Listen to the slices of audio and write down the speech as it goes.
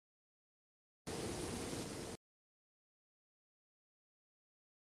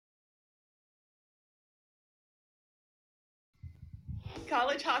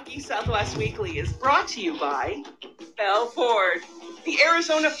College Hockey Southwest Weekly is brought to you by Bell Ford, the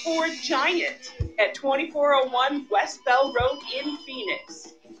Arizona Ford Giant at 2401 West Bell Road in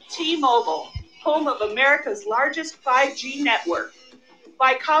Phoenix. T-Mobile, home of America's largest 5G network.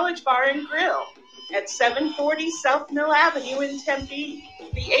 By College Bar and Grill at 740 South Mill Avenue in Tempe.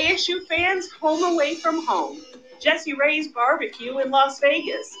 The ASU fans' home away from home. Jesse Ray's Barbecue in Las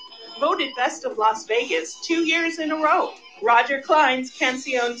Vegas. Voted Best of Las Vegas 2 years in a row. Roger Klein's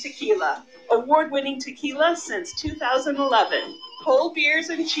Cancion Tequila, award-winning tequila since 2011. Whole beers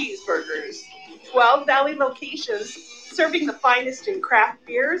and cheeseburgers. 12 Valley locations serving the finest in craft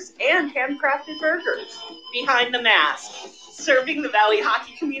beers and handcrafted burgers. Behind the Mask, serving the Valley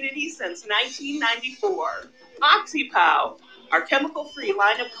hockey community since 1994. OxyPow, our chemical-free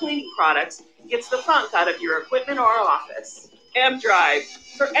line of cleaning products, gets the funk out of your equipment or office. M-Drive,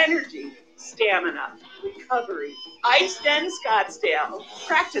 for energy, stamina, recovery. Ice Den Scottsdale,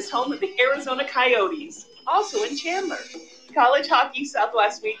 practice home of the Arizona Coyotes, also in Chandler. College Hockey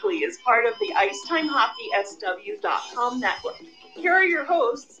Southwest Weekly is part of the IcetimeHockeySW.com network. Here are your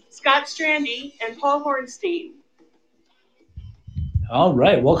hosts, Scott Strandy and Paul Hornstein. All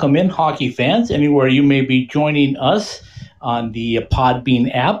right, welcome in, hockey fans, anywhere you may be joining us on the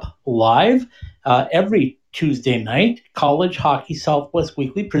Podbean app live every Tuesday night. College Hockey Southwest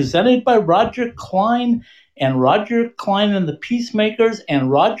Weekly, presented by Roger Klein and Roger Klein and the Peacemakers and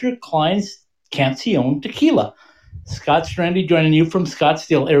Roger Klein's Cancion Tequila. Scott Strandy joining you from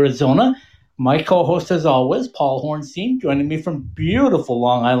Scottsdale, Arizona. My co-host, as always, Paul Hornstein, joining me from beautiful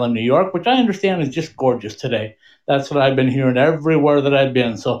Long Island, New York, which I understand is just gorgeous today. That's what I've been hearing everywhere that I've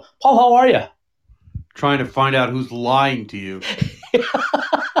been. So, Paul, how are you? Trying to find out who's lying to you.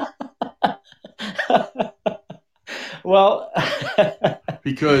 Well,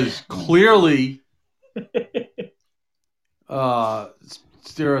 because clearly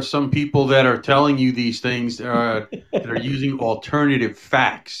there are some people that are telling you these things that are using alternative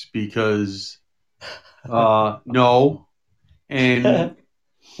facts because no. And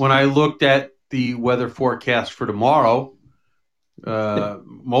when I looked at the weather forecast for tomorrow,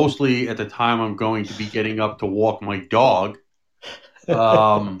 mostly at the time I'm going to be getting up to walk my dog.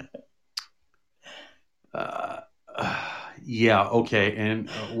 Yeah, okay. And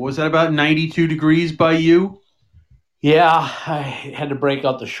was that about 92 degrees by you? Yeah, I had to break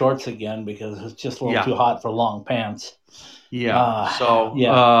out the shorts again because it's just a little too hot for long pants. Yeah. I'll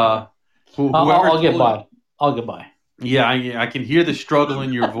get by. I'll get by. Yeah, I can hear the struggle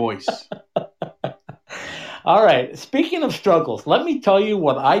in your voice. All right. Speaking of struggles, let me tell you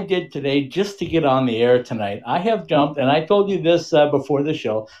what I did today just to get on the air tonight. I have jumped, and I told you this before the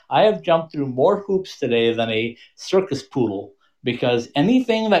show, I have jumped through more hoops today than a circus poodle because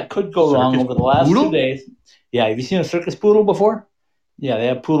anything that could go wrong over the last 2 days. Yeah, have you seen a circus poodle before? Yeah, they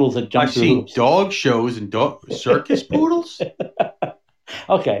have poodles that jump through hoops. I've seen dog shows and circus poodles.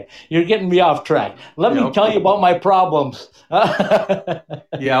 Okay, you're getting me off track. Let me tell you about my problems.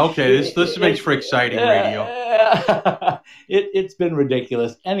 Yeah, okay. This makes for exciting radio. It's been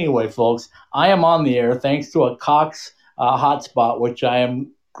ridiculous. Anyway, folks, I am on the air thanks to a Cox hotspot, which I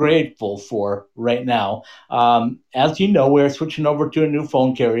am grateful for right now. As you know, we're switching over to a new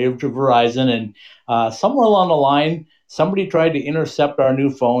phone carrier, to Verizon, and somewhere along the line, somebody tried to intercept our new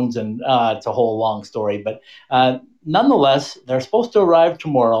phones, and it's a whole long story. But nonetheless, they're supposed to arrive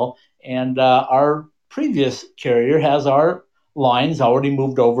tomorrow, and our previous carrier has our lines already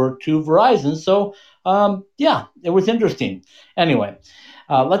moved over to Verizon. So, it was interesting. Anyway,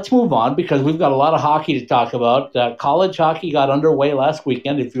 let's move on because we've got a lot of hockey to talk about. College hockey got underway last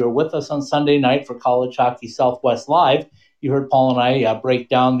weekend. If you were with us on Sunday night for College Hockey Southwest Live, you heard Paul and I break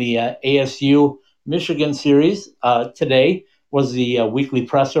down the ASU Michigan series. Today was the weekly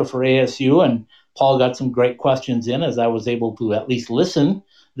presser for ASU, and Paul got some great questions in as I was able to at least listen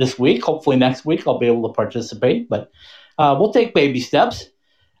this week. Hopefully next week I'll be able to participate, but we'll take baby steps.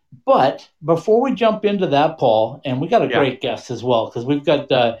 But before we jump into that, Paul, and we got a great guest as well, because we've got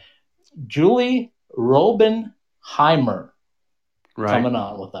Julie Robenheimer coming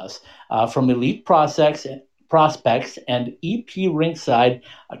on with us from Elite Prospects and EP Rinkside,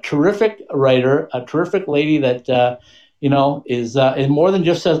 a terrific writer, a terrific lady that is more than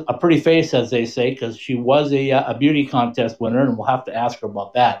just a pretty face, as they say, because she was a beauty contest winner, and we'll have to ask her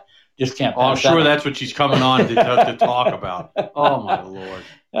about that. Just can't. I'm sure that's what she's coming on to talk about. Oh my Lord.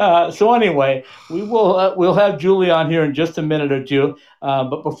 So anyway, we'll have Julie on here in just a minute or two.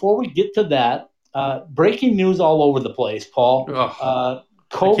 But before we get to that, breaking news all over the place, Paul.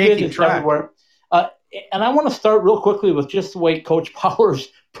 COVID is everywhere. And I want to start real quickly with just the way Coach Powers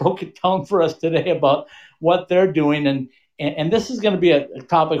broke it down for us today about what they're doing. and this is going to be a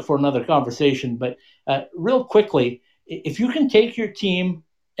topic for another conversation, but real quickly, if you can take your team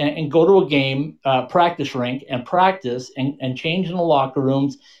and go to a game, practice rink, and practice and change in the locker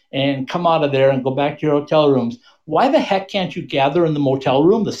rooms and come out of there and go back to your hotel rooms, why the heck can't you gather in the motel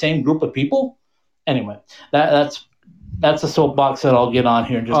room, the same group of people? Anyway, that's a soapbox that I'll get on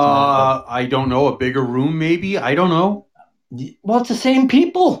here in just a minute. I don't know. A bigger room, maybe? I don't know. Well, it's the same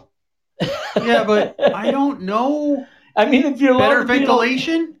people. Yeah, but I don't know. I mean, if you're better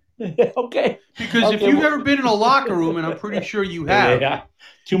ventilation? Okay. Because if you've ever been in a locker room, and I'm pretty sure you have, yeah.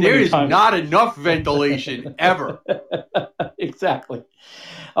 There is not enough ventilation ever. Exactly.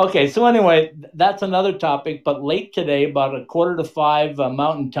 Okay, so anyway, that's another topic. But late today, about 4:45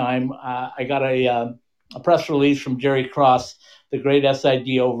 Mountain Time, I got a press release from Jerry Cross, the great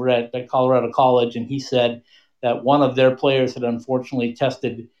SID over at Colorado College, and he said that one of their players had unfortunately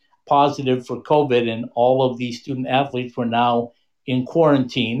tested positive for COVID, and all of these student athletes were now in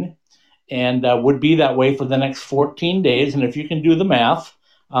quarantine and would be that way for the next 14 days. And if you can do the math,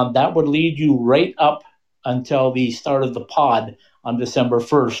 that would lead you right up until the start of the pod on December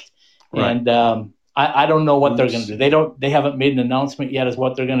 1st. Right. And I don't know what they're going to do. They haven't made an announcement yet as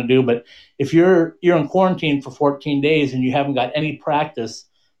what they're going to do. But if you're in quarantine for 14 days and you haven't got any practice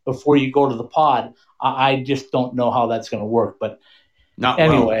before you go to the pod, I just don't know how that's going to work. But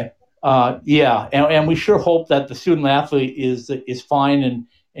anyway, yeah, and we sure hope that the student athlete is fine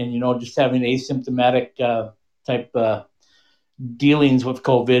and just having asymptomatic type dealings with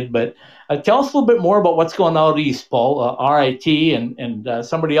COVID. But tell us a little bit more about what's going on out east, Paul. RIT and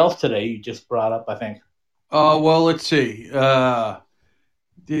somebody else today you just brought up, I think. Well, let's see.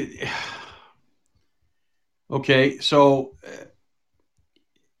 Okay, so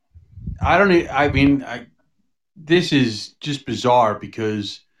this is just bizarre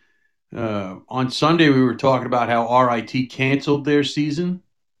because on Sunday we were talking about how RIT canceled their season.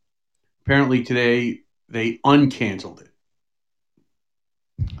 Apparently today they uncanceled it.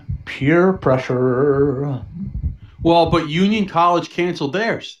 Peer pressure. Well, but Union College canceled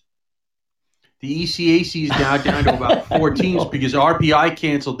theirs. The ECAC is now down to about 4 teams because RPI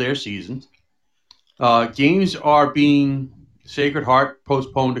canceled their seasons. Games are being Sacred Heart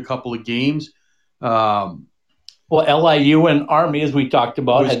postponed a couple of games. Well, LIU and Army, as we talked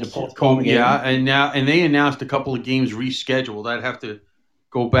about, had to postpone. Yeah, and they announced a couple of games rescheduled. I'd have to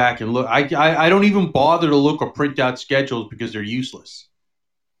go back and look. I don't even bother to look or print out schedules because they're useless.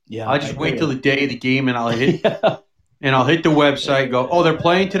 Yeah, I'll just wait till the day of the game and I'll hit and I'll hit the website and go, oh, they're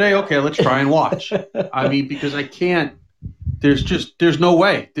playing today? Okay, let's try and watch. I mean, because I can't. There's no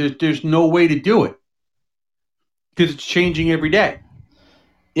way. There's no way to do it because it's changing every day.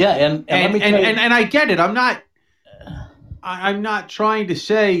 Yeah, and I get it. I'm not trying to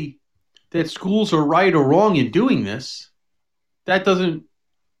say that schools are right or wrong in doing this. That doesn't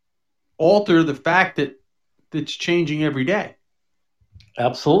alter the fact that it's changing every day.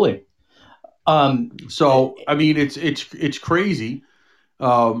 Absolutely. So I mean, it's crazy.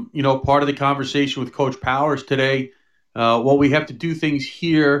 Part of the conversation with Coach Powers today. Well, we have to do things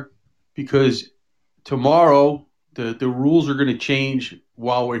here because tomorrow the rules are going to change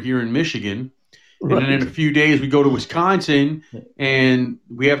while we're here in Michigan. Right. And then in a few days we go to Wisconsin and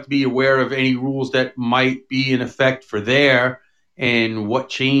we have to be aware of any rules that might be in effect for there and what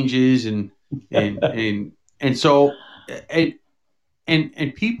changes and so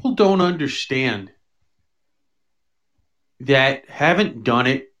people don't understand that haven't done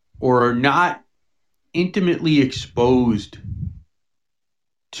it or are not intimately exposed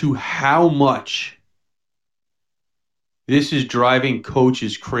to how much this is driving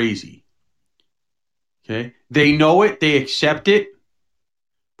coaches crazy. Okay? They know it, they accept it,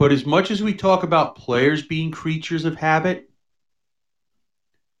 but as much as we talk about players being creatures of habit,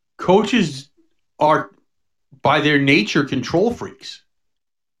 coaches are by their nature control freaks.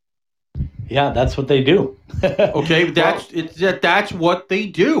 Yeah, that's what they do. Okay, that's what they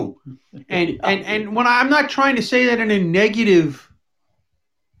do. And when I'm not trying to say that in a negative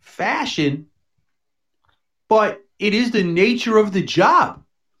fashion, but it is the nature of the job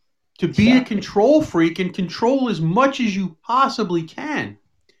to be a control freak and control as much as you possibly can.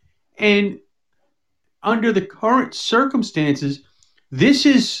 And under the current circumstances, this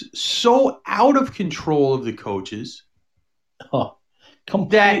is so out of control of the coaches. Oh,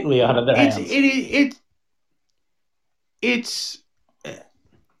 completely out of their hands. It's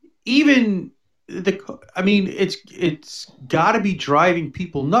even it's got to be driving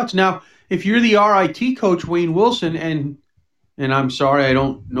people nuts. Now, if you're the RIT coach, Wayne Wilson, and I'm sorry, I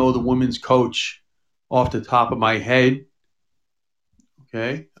don't know the women's coach off the top of my head.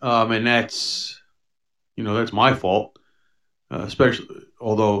 Okay. And that's my fault. especially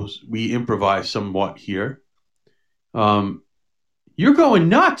although we improvise somewhat here. You're going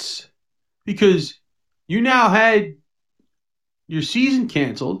nuts because you now had your season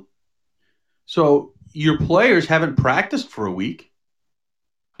canceled, so your players haven't practiced for a week.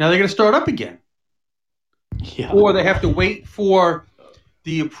 Now they're going to start up again. Yeah. Or they have to wait for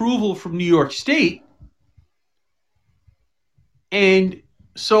the approval from New York State. And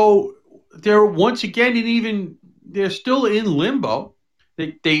so they're once again they're still in limbo.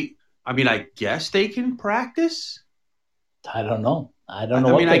 I guess they can practice. I don't know. I don't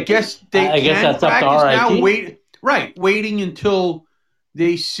know. I guess they I can guess that's practice up to now. RIT. Waiting until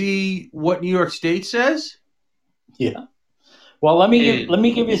they see what New York State says. Yeah. Well, let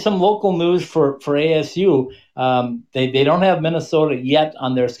me give you some local news for ASU. They don't have Minnesota yet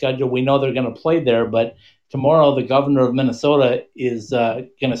on their schedule. We know they're going to play there, but tomorrow the governor of Minnesota is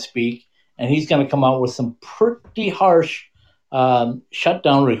going to speak, and he's going to come out with some pretty harsh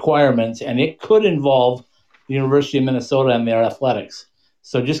shutdown requirements, and it could involve the University of Minnesota and their athletics.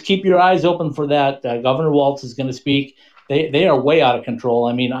 So just keep your eyes open for that. Governor Walz is going to speak. They are way out of control.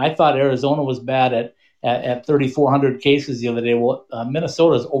 I mean, I thought Arizona was bad at 3,400 cases the other day. Well,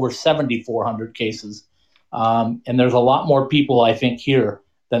 Minnesota is over 7,400 cases, and there's a lot more people, I think, here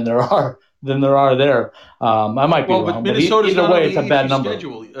than there are there. I might be wrong, but either way, it's a bad number.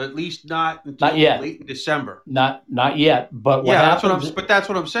 Schedule, at least not until late in December. Not yet. But that's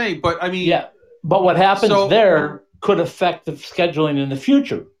what I'm saying. But I mean, yeah. But what happens there could affect the scheduling in the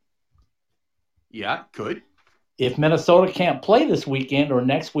future. Yeah, it could. If Minnesota can't play this weekend or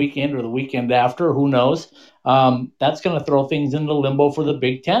next weekend or the weekend after, who knows? That's going to throw things into limbo for the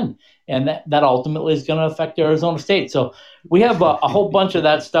Big Ten. And that ultimately is going to affect Arizona State. So we have a whole bunch of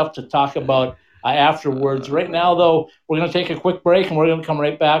that stuff to talk about afterwards. Right now, though, we're going to take a quick break, and we're going to come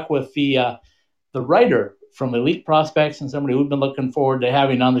right back with the writer from Elite Prospects and somebody we've been looking forward to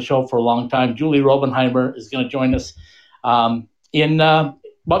having on the show for a long time. Julie Robenheimer is going to join us in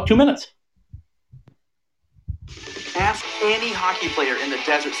about 2 minutes. Ask any hockey player in the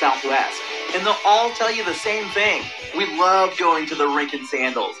desert Southwest, and they'll all tell you the same thing. We love going to the rink in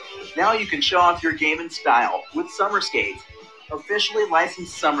sandals. Now you can show off your game in style with summer skates. Officially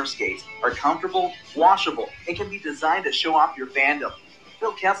licensed summer skates are comfortable, washable, and can be designed to show off your fandom.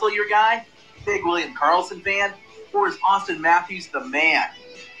 Phil Kessel your guy? Big William Karlsson fan? Or is Austin Matthews the man?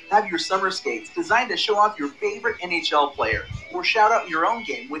 Have your summer skates designed to show off your favorite NHL player, or shout out your own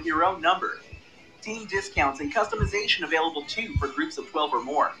game with your own number. Team discounts and customization available too for groups of 12 or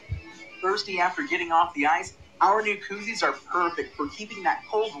more. Thirsty after getting off the ice? Our new koozies are perfect for keeping that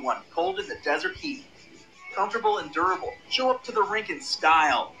cold one cold in the desert heat. Comfortable and durable, show up to the rink in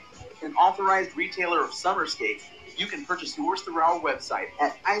style. An authorized retailer of summer skates, you can purchase yours through our website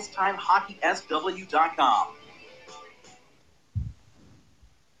at IcetimeHockeySW.com.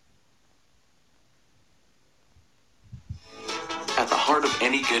 At the heart of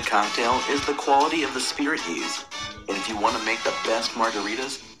any good cocktail is the quality of the spirit used. And if you want to make the best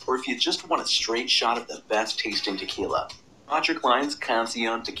margaritas, or if you just want a straight shot of the best tasting tequila, Roger Clyne's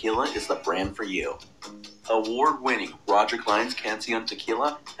Cancion Tequila is the brand for you. Award-winning Roger Clyne's Cancion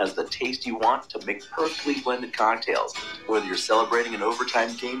Tequila has the taste you want to make perfectly blended cocktails, whether you're celebrating an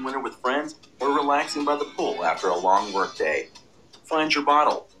overtime game winner with friends or relaxing by the pool after a long workday. Find your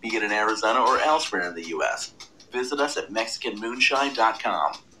bottle, be it in Arizona or elsewhere in the U.S. Visit us at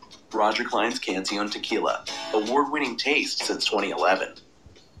MexicanMoonshine.com. Roger Clyne's Cancion Tequila, award-winning taste since 2011.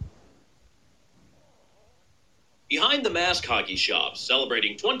 Behind the Mask Hockey Shop,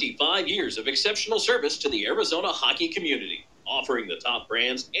 celebrating 25 years of exceptional service to the Arizona hockey community, offering the top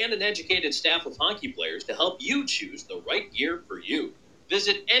brands and an educated staff of hockey players to help you choose the right gear for you.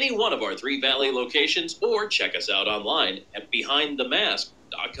 Visit any one of our 3 Valley locations or check us out online at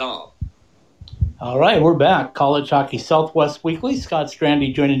BehindTheMask.com. All right, we're back. College Hockey Southwest Weekly. Scott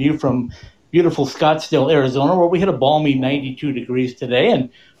Strandy joining you from beautiful Scottsdale, Arizona, where we hit a balmy 92 degrees today. And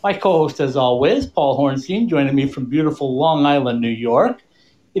my co-host, as always, Paul Hornstein, joining me from beautiful Long Island, New York.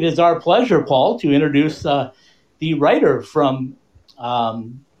 It is our pleasure, Paul, to introduce the writer from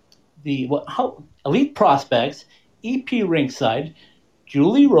Elite Prospects, EP Rinkside.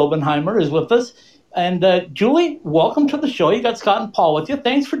 Julie Robenheimer is with us. And Julie, welcome to the show. You got Scott and Paul with you.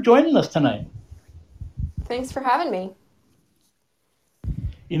 Thanks for joining us tonight. Thanks for having me.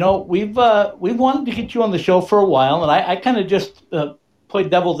 You know, we've wanted to get you on the show for a while, and I kind of just played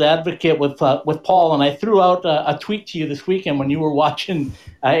devil's advocate with Paul, and I threw out a tweet to you this weekend when you were watching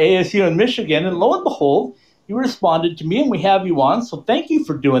ASU in Michigan, and lo and behold, you responded to me, and we have you on. So thank you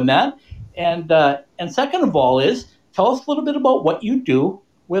for doing that. And second of all tell us a little bit about what you do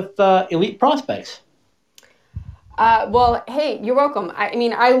with Elite Prospects. Well, hey, you're welcome. I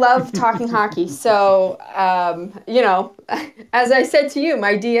mean, I love talking hockey. So, as I said to you,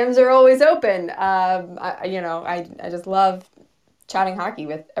 my DMs are always open. I just love chatting hockey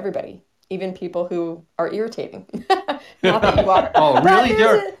with everybody, even people who are irritating. Not that you are. Oh, really? There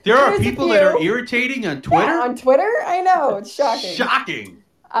are there's a people that are few. irritating on Twitter? Yeah, on Twitter? I know. It's shocking. Shocking.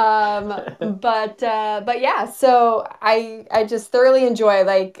 But yeah, so I just thoroughly enjoy,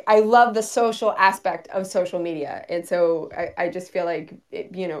 like, I love the social aspect of social media. And so I just feel like,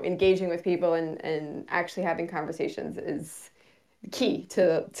 engaging with people and actually having conversations is key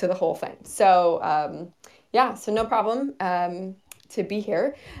to the whole thing. So, yeah, so no problem. To be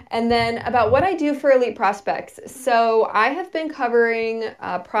here. And then about what I do for Elite Prospects. So I have been covering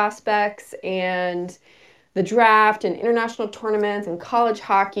prospects and the draft and international tournaments and college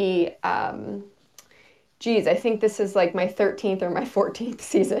hockey. I think this is like my 13th or my 14th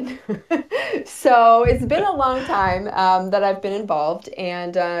season. So it's been a long time that I've been involved.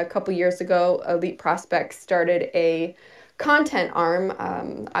 And a couple years ago, Elite Prospects started a content arm.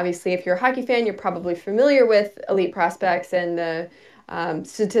 Obviously, if you're a hockey fan, you're probably familiar with Elite Prospects and the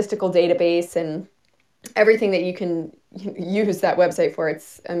statistical database and everything that you can use that website for.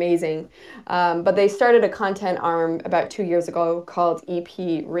 It's amazing. But they started a content arm about 2 years ago called EP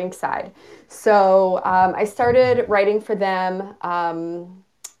Rinkside. So I started writing for them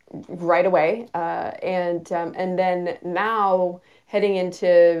right away. And then now heading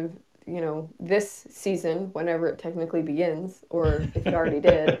into this season, whenever it technically begins, or if it already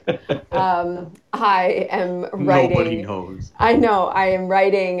did, I am writing. Nobody knows. I know. I am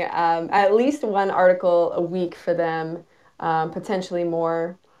writing at least one article a week for them, potentially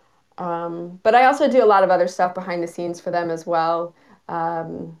more. But I also do a lot of other stuff behind the scenes for them as well.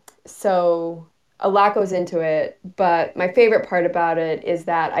 So a lot goes into it. But my favorite part about it is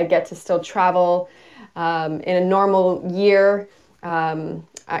that I get to still travel in a normal year.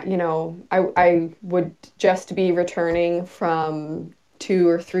 I would just be returning from 2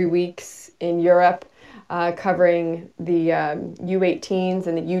 or 3 weeks in Europe, covering the U18s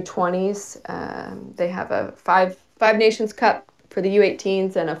and the U20s. They have a five Nations Cup for the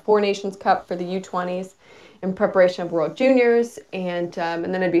U18s and a 4 Nations Cup for the U20s in preparation of World Juniors. And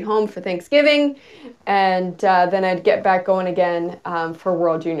then I'd be home for Thanksgiving, and then I'd get back going again for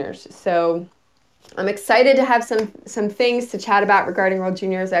World Juniors. So I'm excited to have some things to chat about regarding World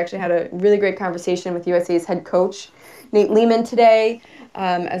Juniors. I actually had a really great conversation with USA's head coach, Nate Lehman, today,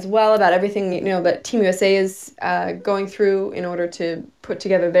 as well, about everything that Team USA is going through in order to put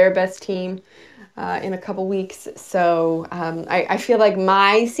together their best team in a couple weeks. So I feel like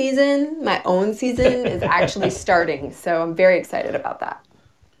my own season, is actually starting. So I'm very excited about that.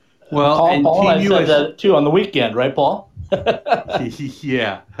 Well, Paul and I said that too on the weekend, right, Paul?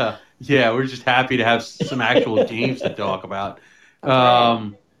 Yeah. Yeah, we're just happy to have some actual games to talk about.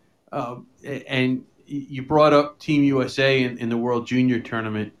 And you brought up Team USA in the World Junior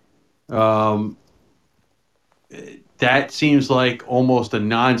Tournament. That seems like almost a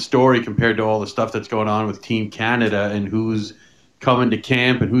non-story compared to all the stuff that's going on with Team Canada and who's coming to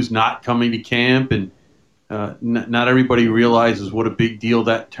camp and who's not coming to camp. And not everybody realizes what a big deal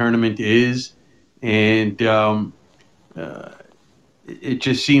that tournament is. And it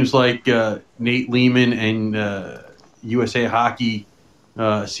just seems like Nate Lehman and USA Hockey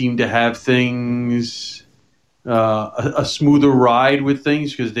seem to have things, a smoother ride with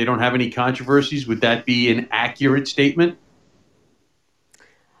things because they don't have any controversies. Would that be an accurate statement?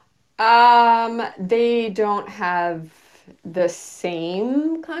 They don't have the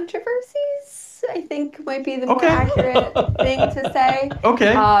same controversies, I think might be the more accurate thing to say.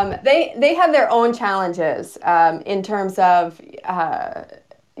 Okay. They have their own challenges in terms of,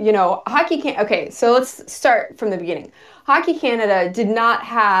 Hockey Canada. Okay, so let's start from the beginning. Hockey Canada did not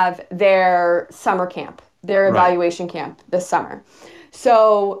have their summer camp, their evaluation camp this summer.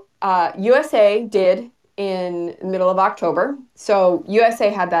 So USA did in the middle of October. So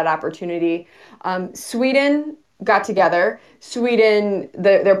USA had that opportunity. Sweden got together. Sweden,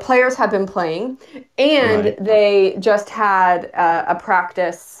 their players have been playing, and they just had a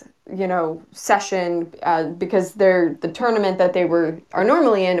practice, session because the tournament that they are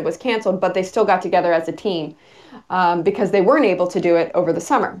normally in was canceled, but they still got together as a team because they weren't able to do it over the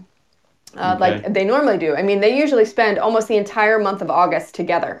summer like they normally do. I mean, they usually spend almost the entire month of August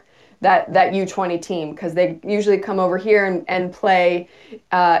together, that U20 team, because they usually come over here and play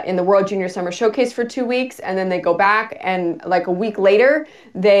in the World Junior Summer Showcase for 2 weeks, and then they go back, and like a week later,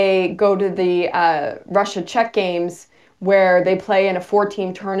 they go to the Russia-Czech games, where they play in a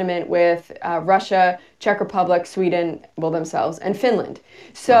 4-team tournament with Russia, Czech Republic, Sweden, well, themselves, and Finland.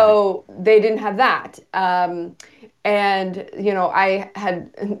 So they didn't have that. And, I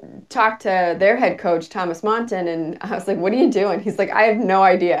had talked to their head coach, Thomas Monton, and I was like, what are you doing? He's like, I have no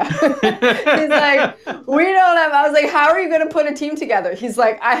idea. He's like, we don't have, I was like, how are you going to put a team together? He's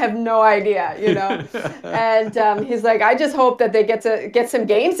like, I have no idea, And he's like, I just hope that they get some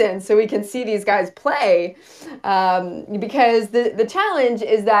games in so we can see these guys play. Because the challenge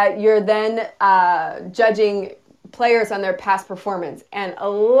is that you're then judging players on their past performance, and a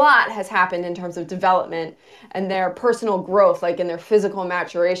lot has happened in terms of development and their personal growth, like in their physical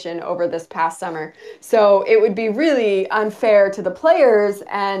maturation over this past summer. So it would be really unfair to the players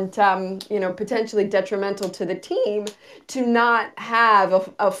and potentially detrimental to the team to not have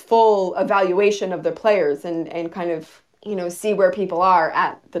a full evaluation of the players and kind of see where people are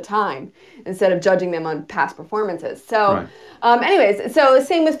at the time instead of judging them on past performances. So anyways, so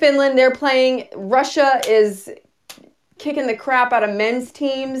same with Finland. They're playing. Russia is kicking the crap out of men's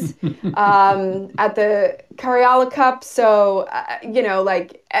teams at the Karjala Cup. So,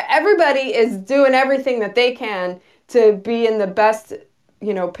 everybody is doing everything that they can to be in the best,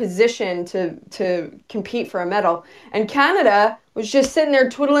 position to compete for a medal. And Canada was just sitting there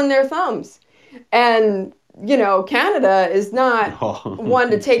twiddling their thumbs. And Canada is not one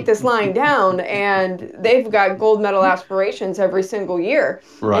to take this lying down, and they've got gold medal aspirations every single year.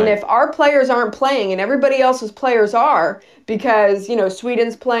 Right. And if our players aren't playing and everybody else's players are, because,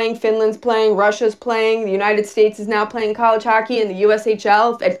 Sweden's playing, Finland's playing, Russia's playing, the United States is now playing college hockey in the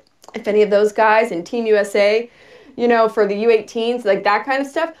USHL, if any of those guys, and Team USA, for the U18s, like that kind of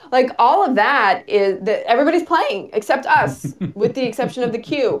stuff, like all of that is that everybody's playing except us, with the exception of the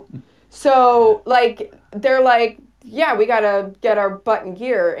Q. So, they're like, yeah, we got to get our butt in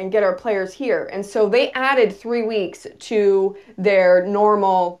gear and get our players here. And so they added 3 weeks to their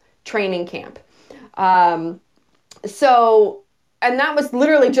normal training camp. And that was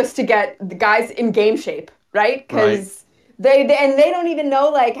literally just to get the guys in game shape, right? Because they don't even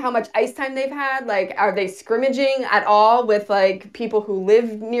know, how much ice time they've had. Are they scrimmaging at all with, people who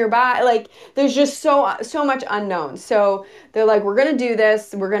live nearby? There's just so much unknown. So they're like, we're going to do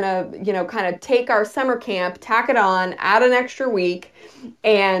this. We're going to, kind of take our summer camp, tack it on, add an extra week,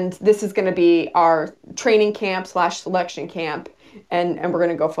 and this is going to be our training camp / selection camp, and we're going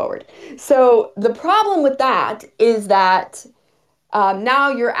to go forward. So the problem with that is that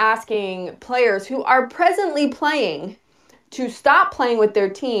now you're asking players who are presently playing to stop playing with their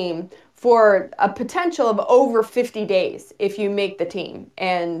team for a potential of over 50 days if you make the team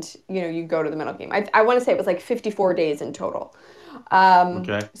and, you go to the medal game. I want to say it was 54 days in total.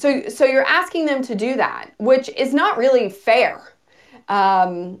 So you're asking them to do that, which is not really fair.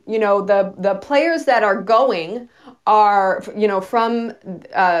 The players that are going are, from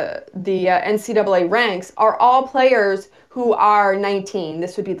the NCAA ranks are all players who are 19.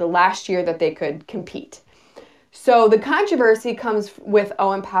 This would be the last year that they could compete. So the controversy comes with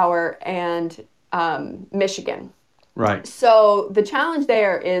Owen Power and Michigan. Right. So the challenge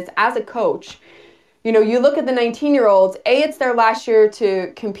there is, as a coach, you look at the 19-year-olds, A, it's their last year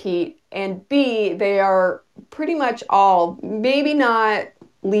to compete, and B, they are pretty much all, maybe not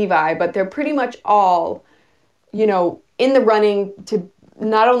Levi, but they're pretty much all, in the running to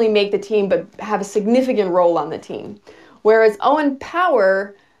not only make the team, but have a significant role on the team. Whereas Owen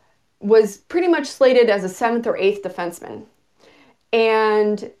Power was pretty much slated as a 7th or 8th defenseman.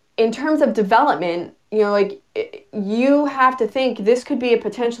 And in terms of development, you have to think this could be a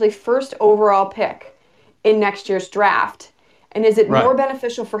potentially first overall pick in next year's draft. And is it more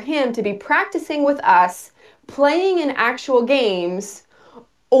beneficial for him to be practicing with us, playing in actual games,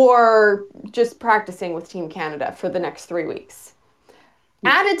 or just practicing with Team Canada for the next 3 weeks?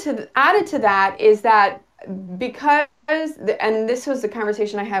 Added to that is that because, and this was the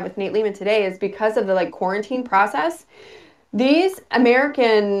conversation I had with Nate Lehman today, is because of the quarantine process, these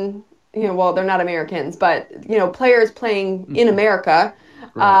American, they're not Americans, but players playing in America,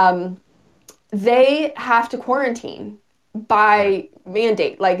 they have to quarantine by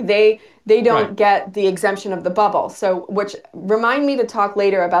mandate. They don't get the exemption of the bubble. So, which remind me to talk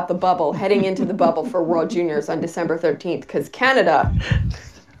later about the bubble, heading into the bubble for World Juniors on December 13th, because Canada,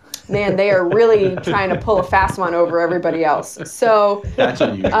 man, they are really trying to pull a fast one over everybody else. So that's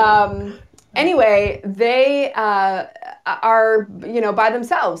unusual. Anyway, they are, by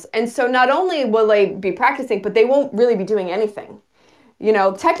themselves. And so not only will they be practicing, but they won't really be doing anything.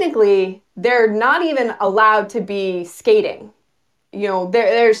 Technically, they're not even allowed to be skating.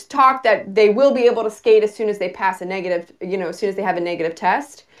 There's talk that they will be able to skate as soon as they pass a negative, as soon as they have a negative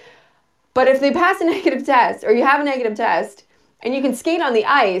test. But if they pass a negative test, or you have a negative test, and you can skate on the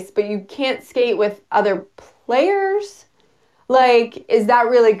ice, but you can't skate with other players. Like, is that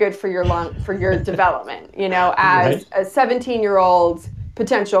really good for your development, as a 17-year-old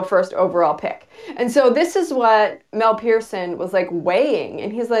potential first overall pick? And so this is what Mel Pearson was like weighing.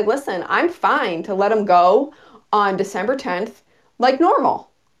 And he's like, listen, I'm fine to let him go on December 10th like normal.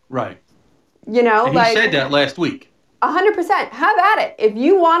 Right. And he said that last week. 100%. Have at it. If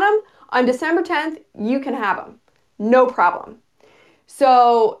you want him on December 10th, you can have him. No problem.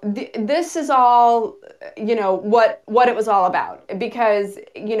 So this is all, what it was all about. Because,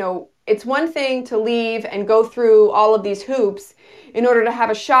 it's one thing to leave and go through all of these hoops in order to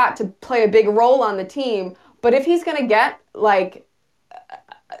have a shot to play a big role on the team. But if he's going to get like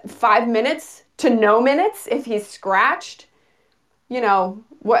 5 minutes to no minutes, if he's scratched, that's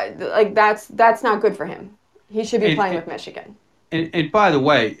not good for him. He should be playing with Michigan. And by the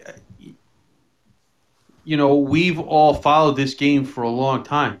way, we've all followed this game for a long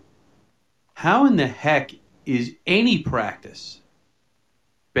time. How in the heck is any practice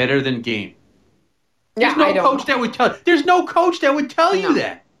better than game? There's no coach that would tell. There's no coach that would tell you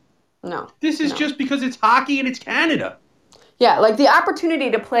that. No. This is just because it's hockey and it's Canada. Yeah, like the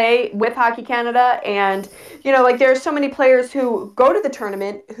opportunity to play with Hockey Canada, and there are so many players who go to the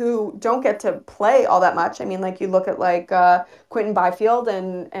tournament who don't get to play all that much. I mean, like you look at Quentin Byfield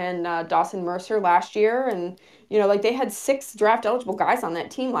and Dawson Mercer last year, and they had 6 draft eligible guys on that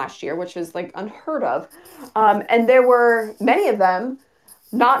team last year, which is like unheard of. And there were many of them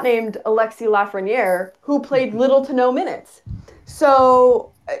not named Alexis Lafreniere who played little to no minutes. So.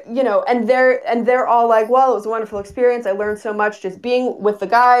 And they're all like, well, it was a wonderful experience. I learned so much just being with the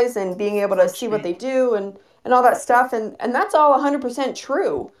guys and being able to see what they do and all that stuff. And that's all 100%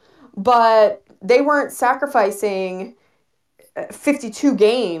 true. But they weren't sacrificing 52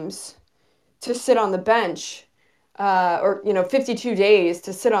 games to sit on the bench or 52 days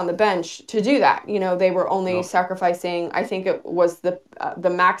to sit on the bench to do that. They were only sacrificing, I think it was the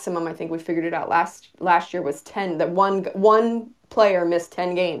maximum, I think we figured it out last year was 10, that one player missed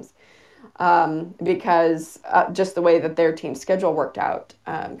 10 games because just the way that their team schedule worked out,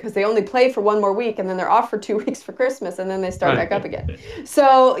 because they only play for one more week and then they're off for 2 weeks for Christmas and then they start back up again.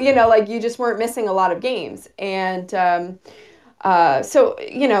 So, you just weren't missing a lot of games. And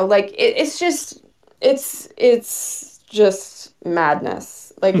it's just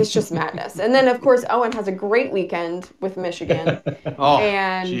madness. Like, it's just madness. And then, of course, Owen has a great weekend with Michigan.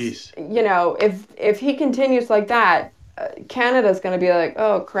 And, geez. If he continues like that, Canada's going to be like,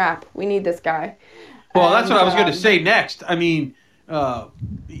 oh, crap, we need this guy. Well, that's what I was going to say next. I mean, what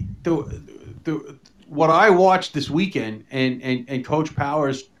I watched this weekend, and Coach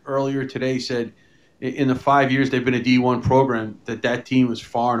Powers earlier today said in the 5 years they've been a D1 program that team was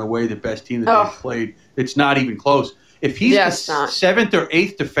far and away the best team that they've played. It's not even close. If he's the 7th or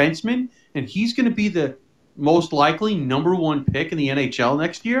 8th defenseman and he's going to be the most likely number 1 pick in the NHL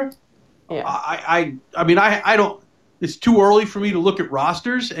next year, I mean, I don't. It's too early for me to look at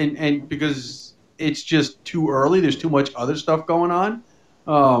rosters, and because it's just too early. There's too much other stuff going on.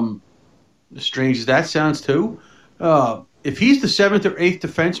 As strange as that sounds, too. If he's the 7th or 8th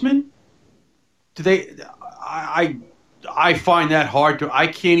defenseman, I find that hard to. I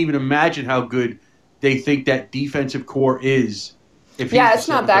can't even imagine how good they think that defensive core is. If he's it's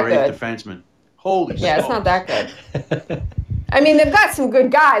not that good. Defenseman. Holy shit. It's not that good. I mean, they've got some good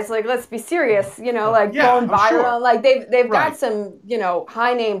guys. Like, let's be serious. Bowen Byron. Sure. Like, they've got some,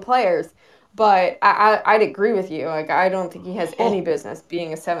 high name players. But I'd agree with you. Like, I don't think he has any business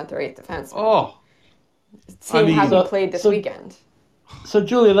being a 7th or 8th defenseman. Seeing how he played this weekend. So,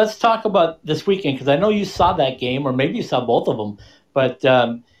 Julie, let's talk about this weekend, because I know you saw that game, or maybe you saw both of them. But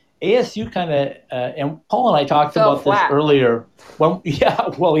ASU kind of, and Paul and I talked about this earlier. But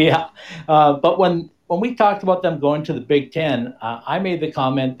when we talked about them going to the Big Ten, I made the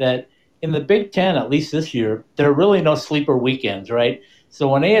comment that in the Big Ten, at least this year, there are really no sleeper weekends, right? So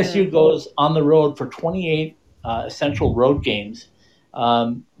when ASU goes on the road for 28 essential road games,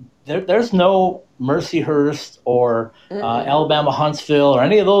 there's no Mercyhurst or Alabama Huntsville or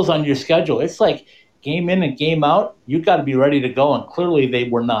any of those on your schedule. It's like game in and game out. You've got to be ready to go, and clearly they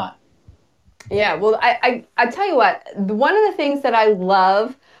were not. Yeah, well, I tell you what, one of the things that I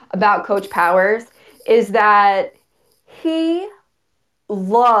love about Coach Powers is that he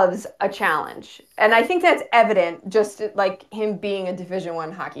loves a challenge. And I think that's evident just like him being a Division I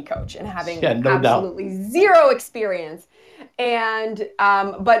hockey coach and having absolutely zero experience. And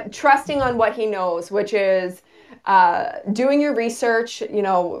but trusting on what he knows, which is doing your research,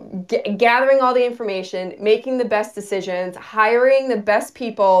 gathering all the information, making the best decisions, hiring the best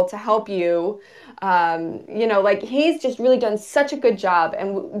people to help you. He's just really done such a good job.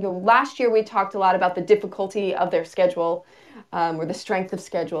 And last year we talked a lot about the difficulty of their schedule, or the strength of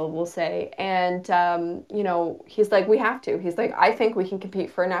schedule, we'll say. And, he's like, we have to. He's like, I think we can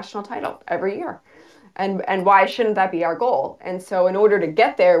compete for a national title every year. And why shouldn't that be our goal? And so in order to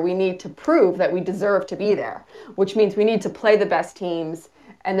get there, we need to prove that we deserve to be there, which means we need to play the best teams,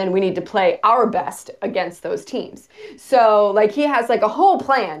 and then we need to play our best against those teams. So he has a whole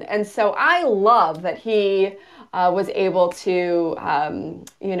plan. And so I love that he was able to,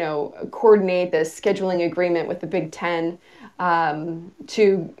 coordinate this scheduling agreement with the Big Ten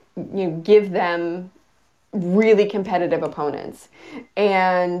to give them really competitive opponents.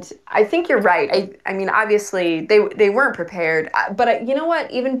 And I think you're right. I mean, obviously they weren't prepared, but you know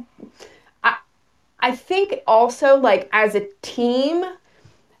what, even I think also as a team,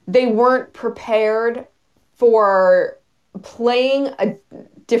 they weren't prepared for playing a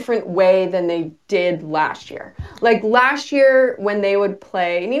different way than they did last year. Last year when they would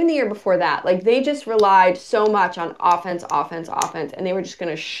play, and even the year before that, they just relied so much on offense, and they were just going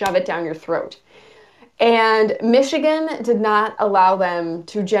to shove it down your throat. And Michigan did not allow them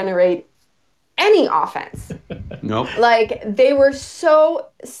to generate any offense. Nope. They were so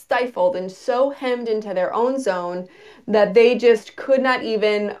stifled and so hemmed into their own zone that they just could not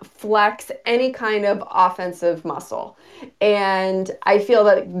even flex any kind of offensive muscle. And I feel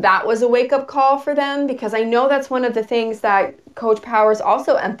that was a wake-up call for them, because I know that's one of the things that Coach Powers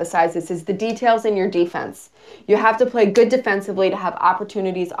also emphasizes is the details in your defense. You have to play good defensively to have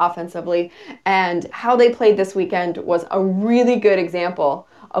opportunities offensively. And how they played this weekend was a really good example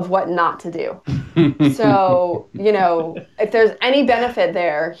of what not to do. So, if there's any benefit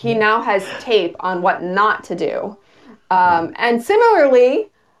there, he now has tape on what not to do. And similarly,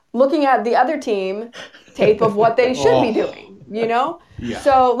 looking at the other team, tape of what they should be doing, Yeah.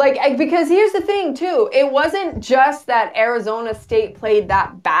 So, because here's the thing, too. It wasn't just that Arizona State played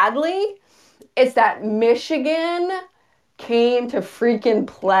that badly. It's that Michigan came to freaking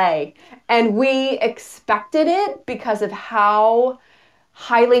play. And we expected it because of how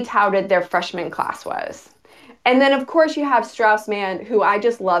highly touted their freshman class was. And then, of course, you have Strauss-Mann, who I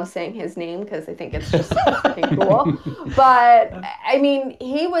just love saying his name because I think it's just so freaking cool. But, I mean,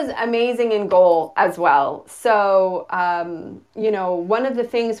 he was amazing in goal as well. So, one of the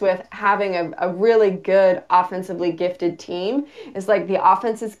things with having a really good offensively gifted team is the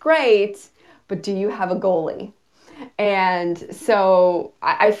offense is great, but do you have a goalie? And so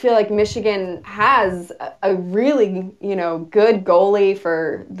I feel like Michigan has a really, good goalie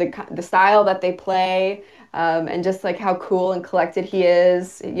for the style that they play, and just how cool and collected he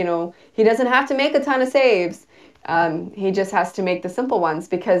is. He doesn't have to make a ton of saves. He just has to make the simple ones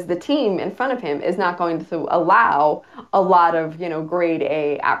because the team in front of him is not going to allow a lot of, grade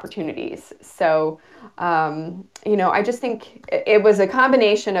A opportunities. So, I just think it was a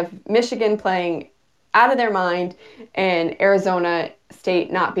combination of Michigan playing out of their mind and Arizona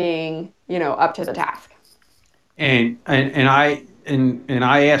State not being, up to the task. And I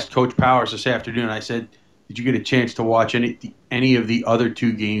asked Coach Powers this afternoon. I said, "Did you get a chance to watch any of the other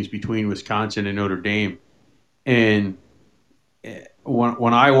two games between Wisconsin and Notre Dame?" And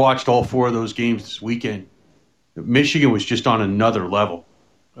when I watched all four of those games this weekend, Michigan was just on another level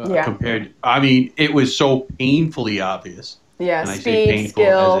compared. I mean, it was so painfully obvious. Yeah, and I speed, say painful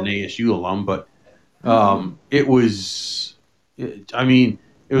skill. as an ASU alum, but it was.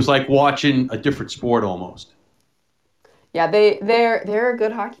 It was like watching a different sport almost. Yeah, they're a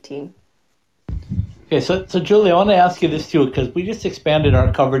good hockey team. Okay, so Julie, I want to ask you this too, because we just expanded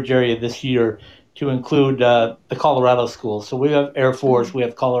our coverage area this year to include the Colorado schools. So we have Air Force, we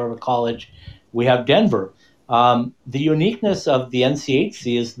have Colorado College, we have Denver. The uniqueness of the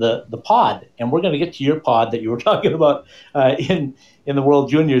NCHC is the pod, and we're going to get to your pod that you were talking about in the World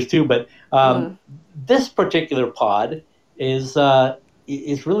Juniors too. But this particular pod is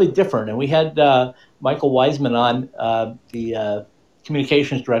really different, and we had Michael Wiseman on, the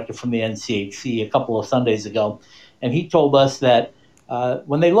communications director from the NCHC, a couple of Sundays ago, and he told us that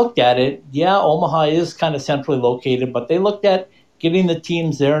when they looked at it, Omaha is kind of centrally located, but they looked at getting the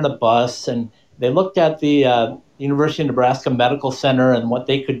teams there in a bus, and they looked at the University of Nebraska Medical Center and what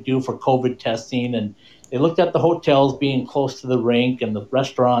they could do for COVID testing, and they looked at the hotels being close to the rink and the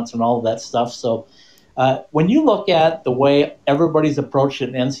restaurants and all of that stuff. So when you look at the way everybody's approached it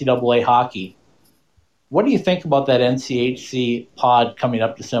in NCAA hockey, what do you think about that NCHC pod coming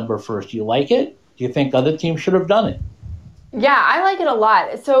up December 1st? Do you like it? Do you think other teams should have done it? Yeah, I like it a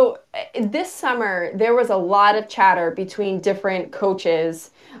lot. So this summer, there was a lot of chatter between different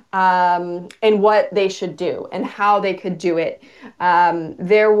coaches and what they should do and how they could do it.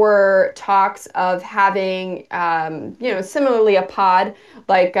 There were talks of having, similarly a pod,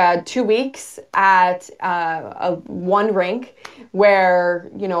 like 2 weeks at one rink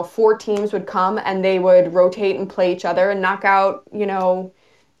where, 4 teams would come and they would rotate and play each other and knock out,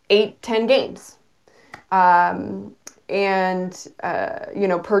 8, 10 games. And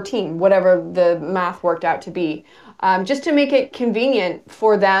per team, whatever the math worked out to be, just to make it convenient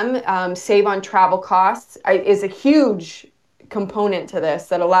for them, save on travel costs is a huge component to this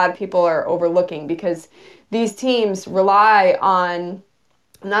that a lot of people are overlooking, because these teams rely on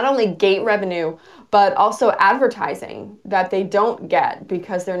not only gate revenue, but also advertising that they don't get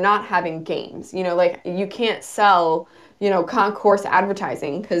because they're not having games. Like you can't sell, concourse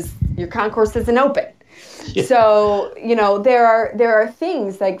advertising because your concourse isn't open. Yeah. So, there are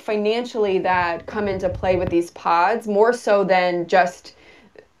things like financially that come into play with these pods more so than just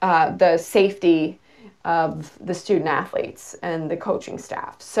the safety of the student athletes and the coaching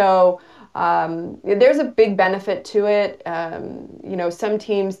staff. So there's a big benefit to it. Some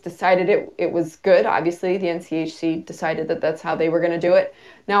teams decided it was good. Obviously, the NCHC decided that that's how they were going to do it.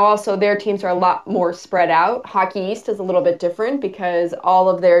 Now, also, their teams are a lot more spread out. Hockey East is a little bit different because all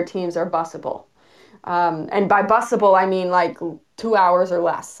of their teams are busable. And by busable, I mean like 2 hours or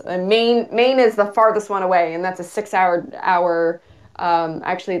less. And Maine is the farthest one away, and that's a 6-hour.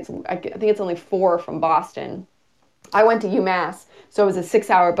 Actually, I think it's only 4 from Boston. I went to UMass, so it was a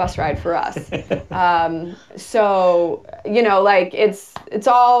 6-hour bus ride for us. So it's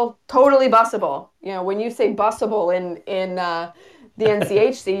all totally busable. When you say busable in the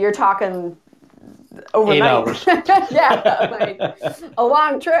NCHC, you're talking overnight. 8 hours. Yeah, like a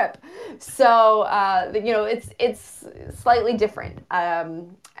long trip. So it's slightly different.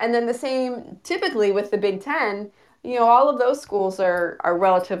 And then the same typically with the Big Ten. All of those schools are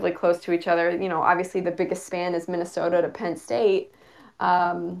relatively close to each other. Obviously the biggest span is Minnesota to Penn State,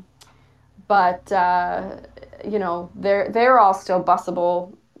 but they're all still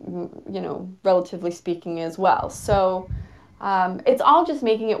busable, relatively speaking as well. So it's all just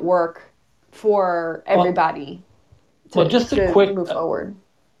making it work for everybody. Just a quick move forward.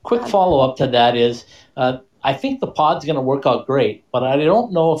 Quick follow-up to that is, I think the pod's going to work out great, but I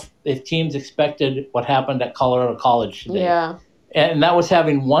don't know if teams expected what happened at Colorado College today. Yeah. And that was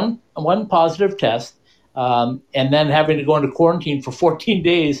having one positive test, and then having to go into quarantine for 14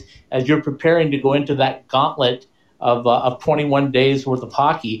 days as you're preparing to go into that gauntlet of 21 days worth of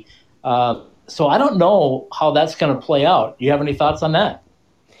hockey. So I don't know how that's going to play out. Do you have any thoughts on that?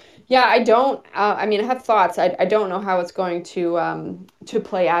 Yeah, I don't. I have thoughts. I don't know how it's going to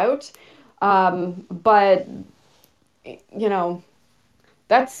play out, but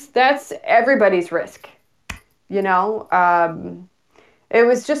that's everybody's risk. It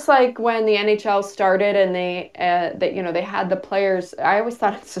was just like when the NHL started and they had the players. I always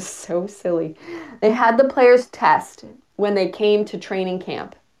thought it's just so silly. They had the players test when they came to training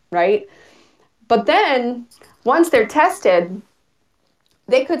camp, right? But then once they're tested,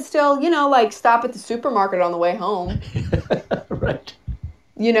 they could still, stop at the supermarket on the way home. Right.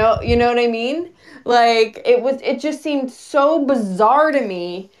 You know what I mean? Like it just seemed so bizarre to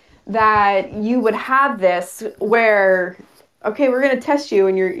me that you would have this where, okay, we're going to test you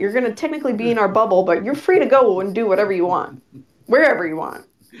and you're going to technically be in our bubble, but you're free to go and do whatever you want, wherever you want.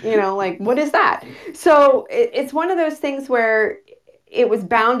 What is that? So it's one of those things where it was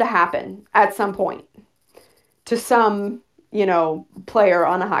bound to happen at some point to some player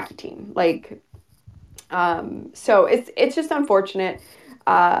on a hockey team. So it's just unfortunate.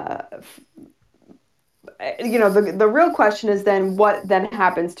 The real question is then what then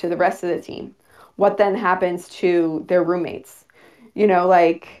happens to the rest of the team? What then happens to their roommates?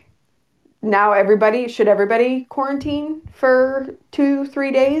 Now should everybody quarantine for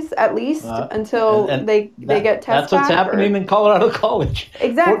 2-3 days at least until they get tested? That's what's happening in Colorado College.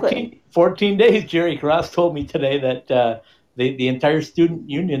 Exactly. 14 days. Jerry Cross told me today that the entire student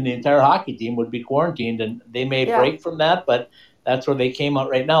union, the entire hockey team would be quarantined, and they may break from that, but that's where they came out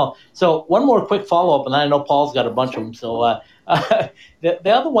right now. So one more quick follow-up, and I know Paul's got a bunch of them. So the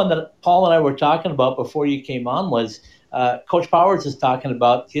other one that Paul and I were talking about before you came on was Coach Powers is talking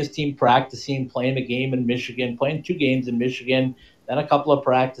about his team practicing, playing a game in Michigan, playing 2 games in Michigan, then a couple of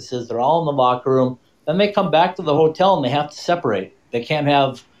practices. They're all in the locker room. Then they come back to the hotel and they have to separate. They can't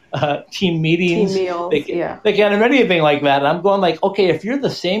have team meetings. Team meals, they can't have anything like that. And I'm going like, okay, if you're the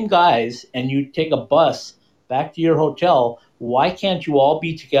same guys and you take a bus back to your hotel, why can't you all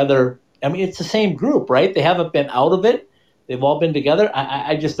be together? I mean, it's the same group, right? They haven't been out of it. They've all been together.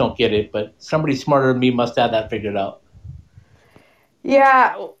 I just don't get it, but somebody smarter than me must have that figured out.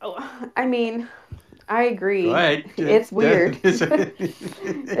 Yeah, I mean, I agree. Go ahead. It's weird. It's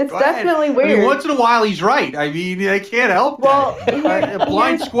definitely weird. I mean, once in a while he's right. I mean, I can't help that.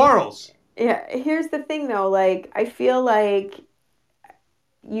 Blind squirrels. Yeah, here's the thing though. Like, I feel like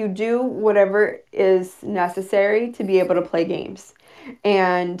you do whatever is necessary to be able to play games.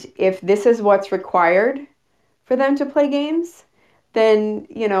 And if this is what's required for them to play games, then,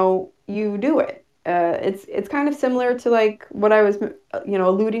 you do it. It's kind of similar to like what I was,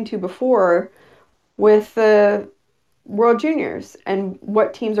 alluding to before with the World Juniors and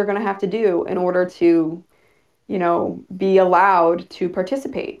what teams are going to have to do in order to, be allowed to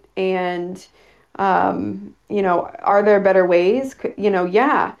participate. And, are there better ways?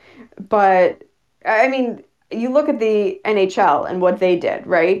 Yeah. But I mean, you look at the NHL and what they did,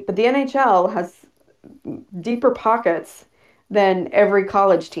 right? But the NHL has deeper pockets than every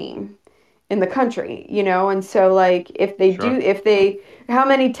college team in the country, and so like if they how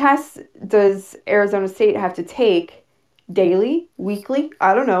many tests does Arizona State have to take daily, weekly?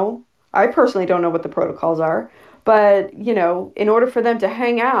 I don't know. I personally don't know what the protocols are, but in order for them to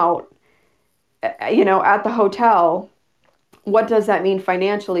hang out, at the hotel, what does that mean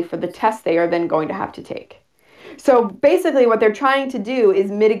financially for the tests they are then going to have to take? So basically what they're trying to do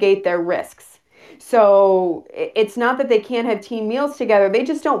is mitigate their risks. So it's not that they can't have team meals together. They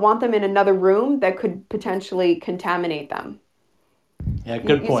just don't want them in another room that could potentially contaminate them. Yeah,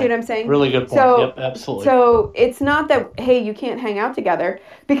 good point. You see what I'm saying? Really good point. So, yep, absolutely. So it's not that, hey, you can't hang out together,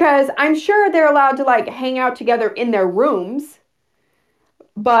 because I'm sure they're allowed to like hang out together in their rooms,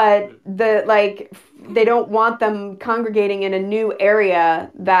 but they don't want them congregating in a new area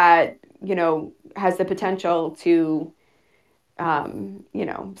that, has the potential to,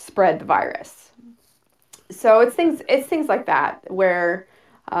 spread the virus. So it's things like that where,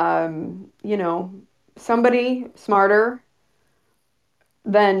 somebody smarter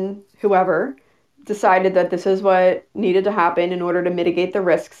than whoever decided that this is what needed to happen in order to mitigate the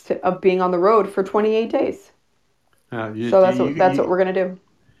risks of being on the road for 28 days. So that's what we're going to do.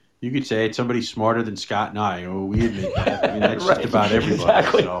 You could say it's somebody smarter than Scott and I. Oh, we admit that. I mean, that's right. just about everybody.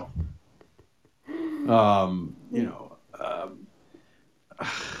 Exactly. So,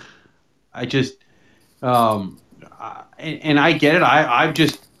 I just, and I get it. I'm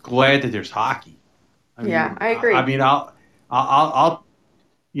just glad that there's hockey. I mean, I agree. I mean,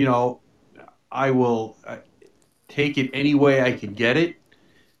 I will take it any way I can get it.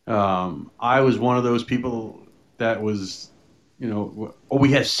 I was one of those people that was,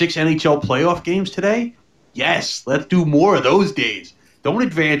 we have 6 NHL playoff games today? Yes, let's do more of those days. Don't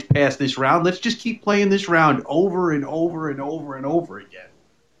advance past this round. Let's just keep playing this round over and over and over and over again.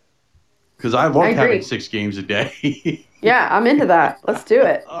 Because I love having 6 games a day. Yeah, I'm into that. Let's do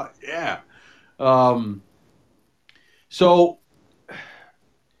it. Yeah. So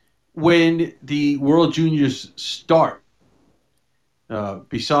when the World Juniors start,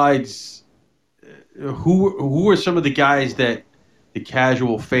 besides who are some of the guys that the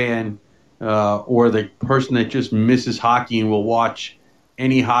casual fan or the person that just misses hockey and will watch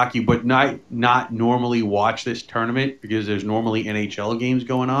any hockey but not normally watch this tournament because there's normally NHL games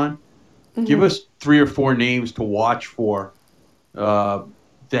going on? Mm-hmm. Give us 3 or 4 names to watch for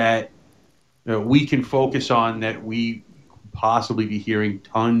that we can focus on, that we possibly be hearing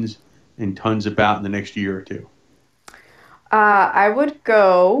tons and tons about in the next year or two. I would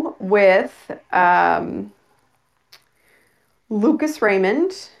go with Lucas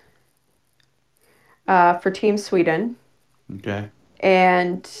Raymond for Team Sweden. Okay.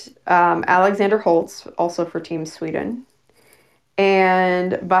 And Alexander Holtz, also for Team Sweden.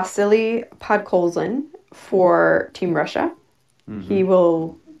 And Vasily Podkolzin for Team Russia. Mm-hmm. He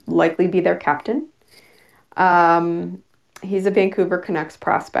will likely be their captain. He's a Vancouver Canucks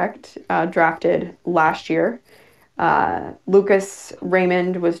prospect, drafted last year. Lucas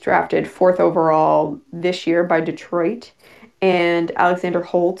Raymond was drafted 4th overall this year by Detroit. And Alexander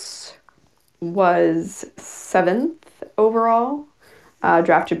Holtz was 7th overall,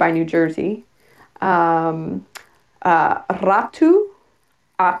 drafted by New Jersey. Atu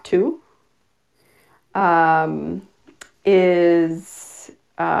is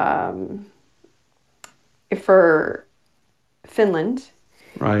for Finland.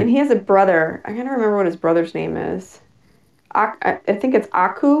 Right. And he has a brother. I gotta remember what his brother's name is. I think it's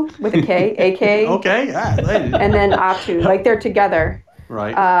Aku with a K, A-K. Okay, yeah. And then Atu. Like, they're together.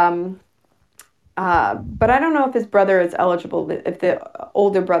 Right. But I don't know if his brother is eligible, if the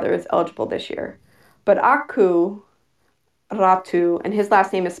older brother is eligible this year. But Aku Ratu, and his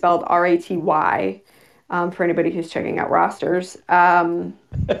last name is spelled R-A-T-Y. for anybody who's checking out rosters.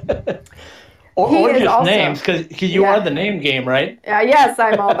 Or He is just also- names, because you Yeah. are the name game, right? Yes,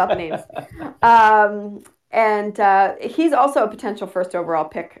 I'm all about the names. And he's also a potential first overall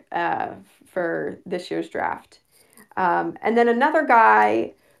pick for this year's draft. And then another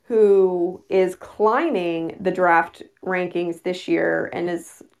guy who is climbing the draft rankings this year and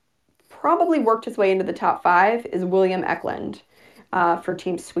has probably worked his way into the top 5 is William Eklund for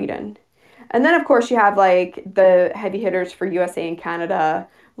Team Sweden. And then, of course, you have like the heavy hitters for USA and Canada,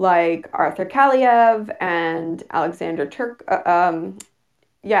 like Arthur Kaliev and Alexander Turcotte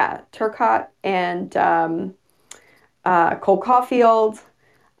and Cole Caulfield.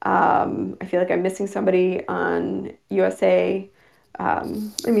 I feel like I'm missing somebody on USA.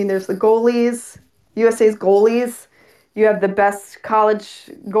 There's the goalies, USA's goalies. You have the best college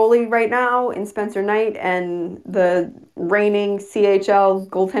goalie right now in Spencer Knight and the reigning CHL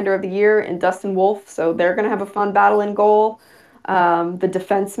goaltender of the year in Dustin Wolf. So they're going to have a fun battle in goal. The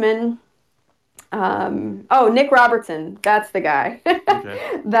defenseman. Nick Robertson. That's the guy.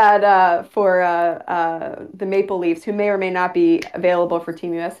 Okay. That for the Maple Leafs, who may or may not be available for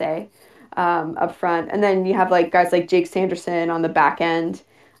Team USA up front. And then you have like guys like Jake Sanderson on the back end.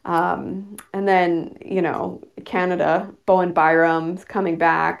 And then, Canada, Bowen Byram's coming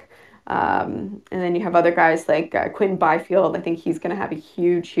back. And then you have other guys like Quentin Byfield. I think he's going to have a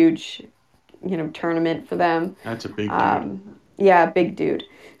huge, tournament for them. That's a big dude. Yeah, big dude.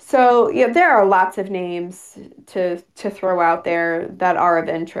 So, there are lots of names to throw out there that are of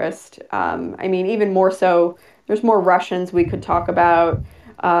interest. Even more so, there's more Russians we could talk about.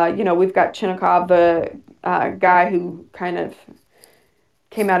 We've got Chinnikov, the guy who kind of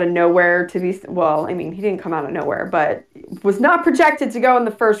came out of nowhere to be, he didn't come out of nowhere, but was not projected to go in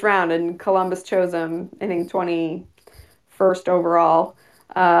the first round, and Columbus chose him, I think, 21st overall,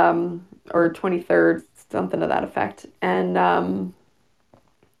 or 23rd, something to that effect. And,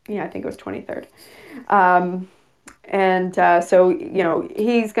 I think it was 23rd.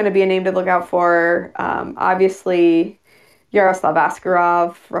 He's going to be a name to look out for. Obviously, Yaroslav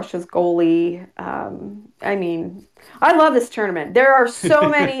Askarov, Russia's goalie. I love this tournament. There are so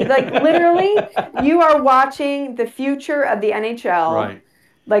many, literally, you are watching the future of the NHL,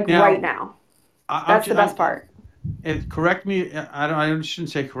 right now. That's the best part. And correct me, I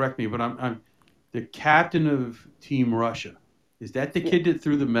shouldn't say correct me, but I'm the captain of Team Russia. Is that the kid that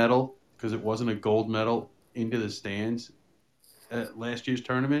threw the medal, because it wasn't a gold medal, into the stands at last year's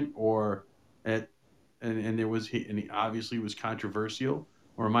tournament, and he obviously was controversial,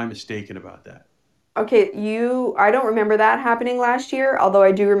 or am I mistaken about that? Okay, I don't remember that happening last year, although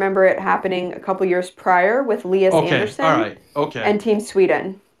I do remember it happening a couple years prior with Elias Anderson. All right, okay. And Team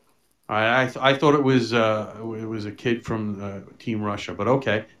Sweden. All right, I thought it was a kid from Team Russia, but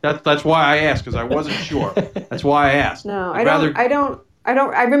okay, that's why I asked, because I wasn't sure. That's why I asked. No, I don't.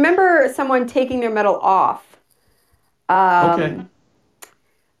 I remember someone taking their medal off. Okay.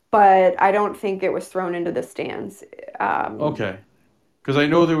 But I don't think it was thrown into the stands. Okay. Because I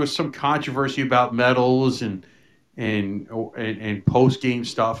know there was some controversy about medals and post game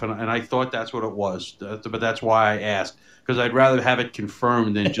stuff, and I thought that's what it was. But that's why I asked, because I'd rather have it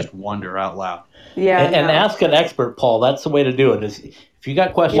confirmed than just wonder out loud. Yeah, and ask an expert, Paul. That's the way to do it. Is if you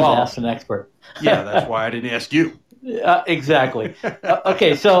got questions, ask an expert. Yeah, that's why I didn't ask you. Exactly.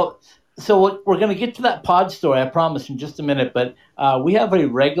 Okay, so we're going to get to that pod story, I promise, in just a minute. But we have a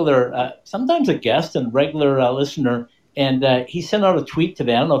regular, sometimes a guest and regular listener. And he sent out a tweet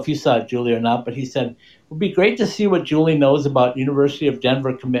today. I don't know if you saw it, Julie, or not, but he said, it would be great to see what Julie knows about University of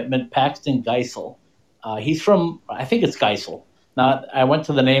Denver commitment Paxton Geisel. He's from, I think it's Geisel. Now, I went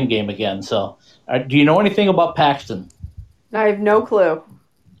to the name game again. So do you know anything about Paxton? I have no clue.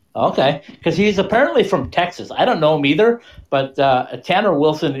 Okay, because he's apparently from Texas. I don't know him either, but Tanner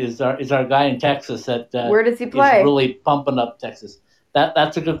Wilson is our guy in Texas that where does he play? Is really pumping up Texas.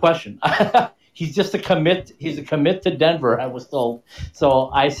 That's a good question. He's just a commit. He's a commit to Denver, I was told. So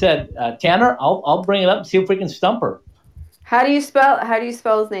I said, Tanner, I'll bring it up and see if we can stump her. How do you spell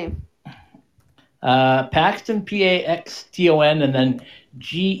his name? Paxton, Paxton, and then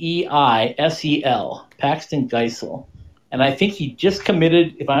Geisel. Paxton Geisel. And I think he just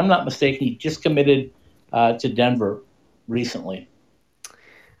committed, if I'm not mistaken, to Denver recently.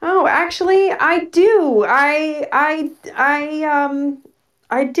 Oh, actually, I do. I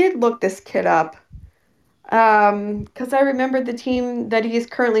did look this kid up because I remembered the team that he's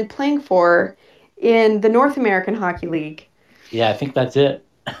currently playing for in the North American Hockey League. Yeah, I think that's it.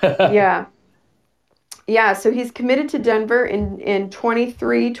 Yeah. So he's committed to Denver in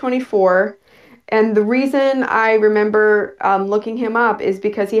 23-24, And the reason I remember looking him up is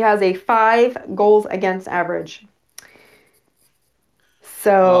because he has a 5 goals against average.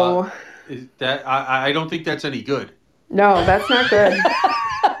 So I don't think that's any good. no, that's not good.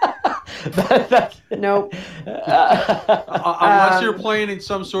 Nope. Unless you're playing in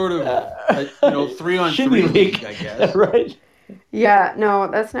some sort of 3-on-3 league, I guess. Right. Yeah, no,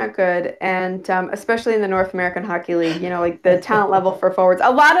 that's not good. And especially in the North American Hockey League, like the talent level for forwards.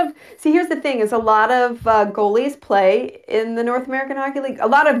 Here's the thing, is a lot of goalies play in the North American Hockey League. A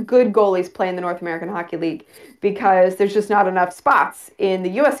lot of good goalies play in the North American Hockey League because there's just not enough spots in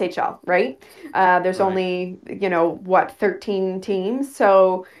the USHL, right? There's only, 13 teams.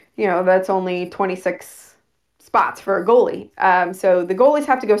 So, that's only 26 spots for a goalie. So the goalies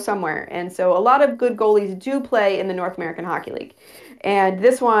have to go somewhere. And so a lot of good goalies do play in the North American Hockey League. And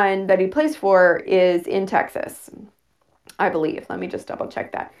this one that he plays for is in Texas, I believe. Let me just double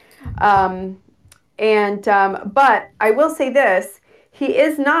check that. But I will say this, he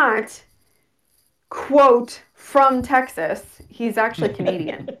is not, quote, from Texas. He's actually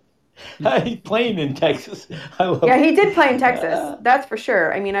Canadian. He's playing in Texas. He did play in Texas. That's for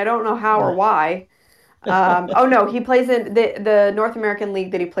sure. I mean, I don't know how or why. No, he plays in the North American League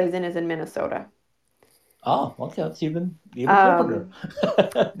that he plays in is in Minnesota. Oh, okay, that's even different.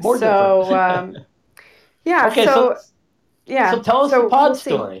 More different. Okay, so tell us the pod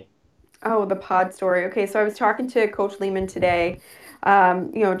story. Oh, the pod story. Okay, so I was talking to Coach Lehman today.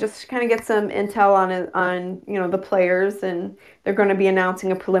 Just kind of get some intel on the players, and they're going to be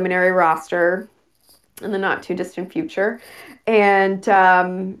announcing a preliminary roster in the not too distant future. And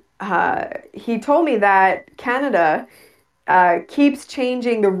he told me that Canada keeps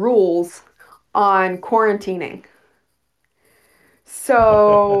changing the rules on quarantining.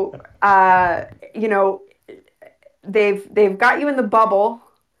 So, they've got you in the bubble,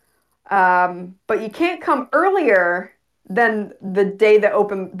 but you can't come earlier than the day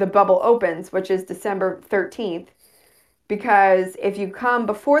the bubble opens, which is December 13th. Because if you come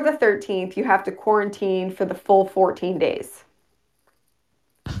before the 13th, you have to quarantine for the full 14 days.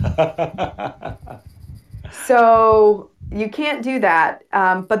 So you can't do that.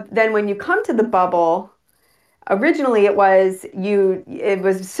 But then when you come to the bubble, originally it was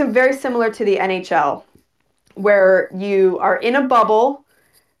very similar to the NHL, where you are in a bubble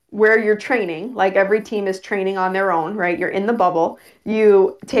where you're training, like every team is training on their own, right? You're in the bubble.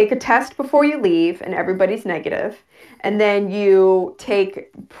 You take a test before you leave, and everybody's negative. And then you take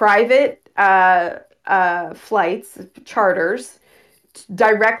private flights, charters,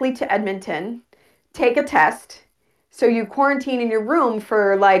 directly to Edmonton, take a test. So you quarantine in your room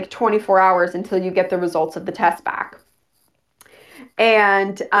for like 24 hours until you get the results of the test back.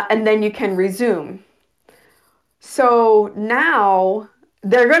 And then you can resume. So now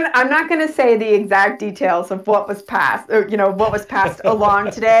I'm not going to say the exact details of what was passed, or, what was passed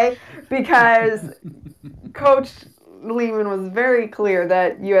along today, because Coach Lehman was very clear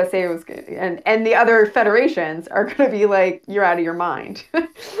that USA was and the other federations are going to be like, you're out of your mind,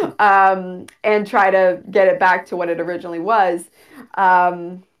 and try to get it back to what it originally was.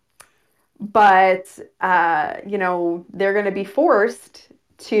 But they're going to be forced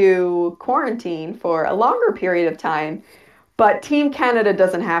to quarantine for a longer period of time. But Team Canada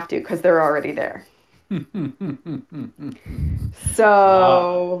doesn't have to because they're already there.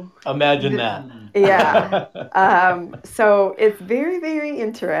 So imagine that. Yeah. So it's very, very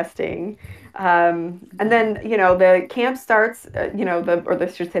interesting. And then, the camp starts,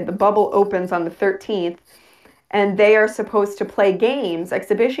 the bubble opens on the 13th, and they are supposed to play games,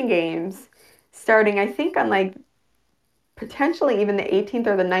 exhibition games, starting, I think, on potentially even the 18th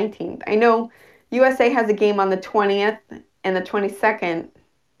or the 19th. I know USA has a game on the 20th and the 22nd.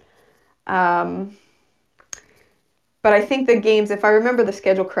 But I think the games, if I remember the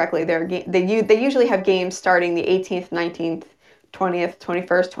schedule correctly, they usually have games starting the 18th, 19th, 20th,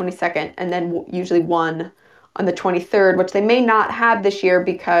 21st, 22nd, and then usually one on the 23rd, which they may not have this year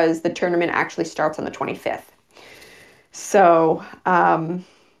because the tournament actually starts on the 25th. So,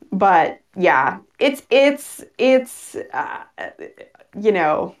 but yeah, it's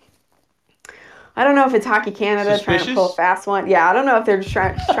I don't know if it's Hockey Canada trying to pull a fast one. Yeah, I don't know if they're just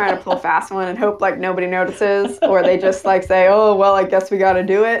trying to pull a fast one and hope nobody notices, or they just say, oh, well, I guess we got to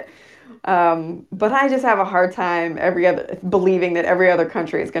do it. But I just have a hard time believing that every other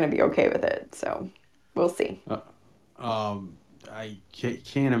country is going to be okay with it. So we'll see. I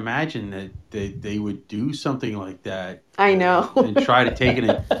can't imagine that they would do something like that. I know. And try to take an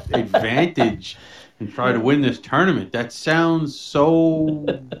advantage and try to win this tournament. That sounds so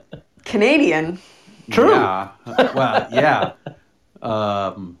Canadian. True. Yeah. Well, yeah.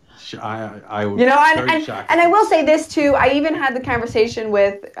 I would. You know, very shocked. and I will say this too. I even had the conversation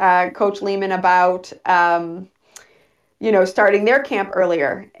with Coach Lehman about, starting their camp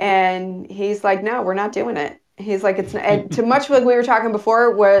earlier, and he's like, "No, we're not doing it." He's like, "It's and too much." Like we were talking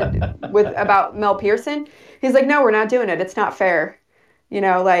before with about Mel Pearson. He's like, "No, we're not doing it. It's not fair."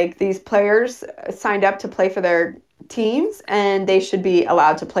 Like these players signed up to play for their teams, and they should be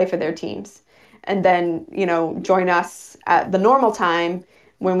allowed to play for their teams, and then join us at the normal time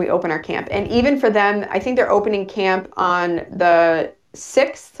when we open our camp. And even for them, I think they're opening camp on the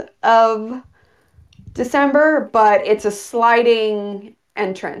 6th of December, but it's a sliding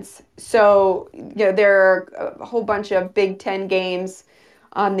entrance. So, there are a whole bunch of Big Ten games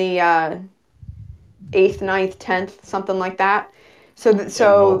on the 8th, 9th, 10th, something like that.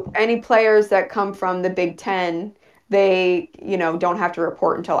 So any players that come from the Big Ten, they, don't have to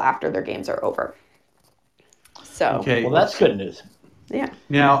report until after their games are over. So, okay. Well, that's good news. Yeah.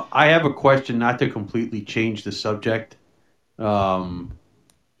 Now, I have a question, not to completely change the subject,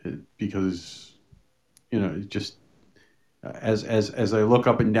 because, just as I look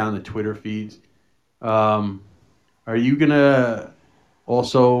up and down the Twitter feeds, are you going to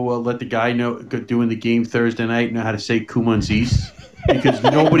also let the guy doing the game Thursday night know how to say Kumanzis? Because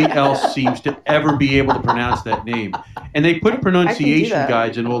nobody else seems to ever be able to pronounce that name. And they put pronunciation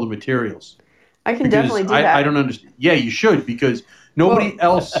guides in all the materials. I can definitely do that. I don't understand. Yeah, you should, because nobody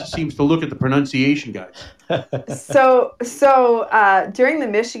else seems to look at the pronunciation guides. So during the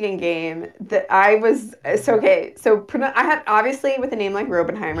Michigan game, I had, obviously, with a name like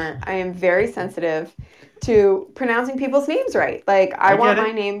Robenheimer, I am very sensitive to pronouncing people's names right. Like, I want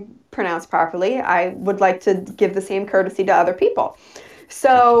my name pronounced properly. I would like to give the same courtesy to other people.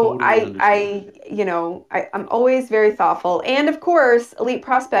 So I'm always very thoughtful. And of course, Elite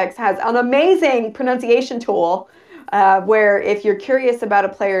Prospects has an amazing pronunciation tool where if you're curious about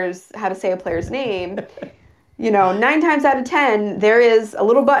how to say a player's name, 9 times out of 10, there is a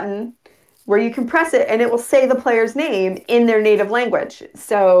little button where you can press it and it will say the player's name in their native language.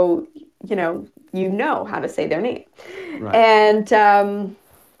 So, you know how to say their name. Right. And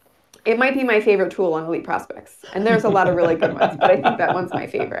it might be my favorite tool on Elite Prospects. And there's a lot of really good ones, but I think that one's my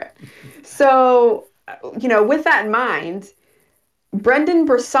favorite. So, with that in mind, Brendan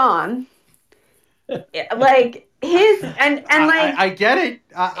Brisson, like his, and like... I get it.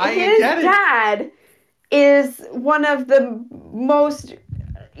 His dad is one of the most,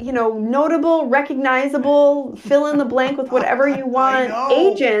 notable, recognizable, fill in the blank with whatever you want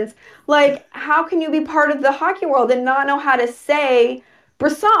agents. Like, how can you be part of the hockey world and not know how to say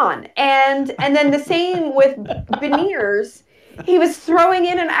Brisson? And then the same with Beniers. He was throwing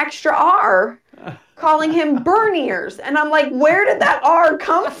in an extra R, calling him Berniers. And I'm like, where did that R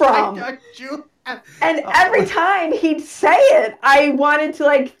come from? And every time he'd say it, I wanted to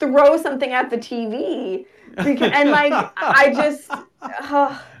like throw something at the TV. I just,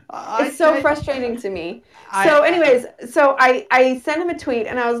 it's so frustrating to me. So anyways, I sent him a tweet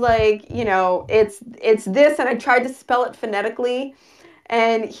and I was like, it's this, and I tried to spell it phonetically.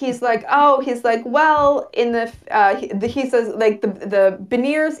 And he's like, well, in he says, like, the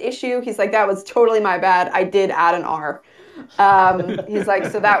Beniers issue, he's like, that was totally my bad. I did add an R. He's like,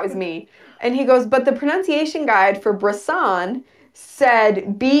 so that was me. And he goes, but the pronunciation guide for Brisson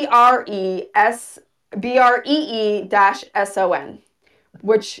said BREE-SON,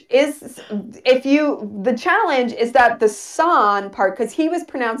 which is, the challenge is that the son part, because he was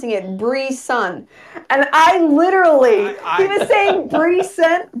pronouncing it Brie-son. And I literally, he was saying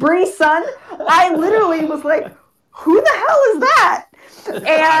Brie-son. I literally was like, who the hell is that?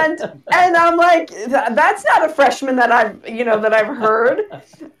 And I'm like, that's not a freshman that I've heard.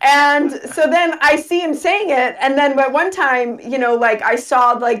 And so then I see him saying it, and then at one time, I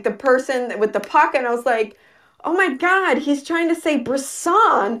saw like the person with the puck, and I was like, oh my God, he's trying to say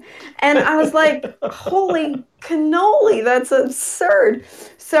Brisson. And I was like, holy cannoli, that's absurd.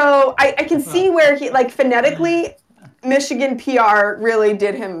 So I can see where he, like, phonetically, Michigan PR really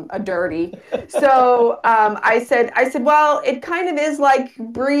did him a dirty. So I said, well, it kind of is like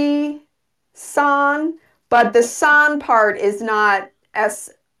Brie-son, but the son part is not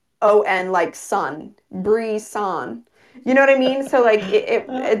S-O-N like son. Brie-son. You know what I mean? So like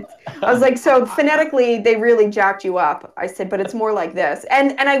I was like, so phonetically they really jacked you up. I said, but it's more like this.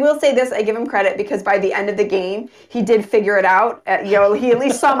 And I will say this, I give him credit because by the end of the game, he did figure it out. He at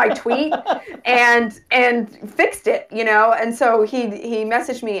least saw my tweet and fixed it, And so he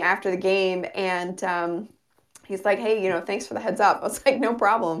messaged me after the game and he's like, hey, thanks for the heads up. I was like, no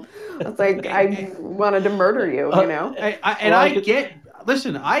problem. I was like, I wanted to murder you, I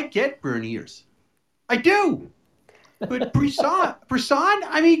get Berniers. I do. But Brisson,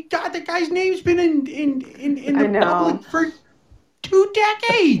 I mean, God, the guy's name's been in I the know. public for 2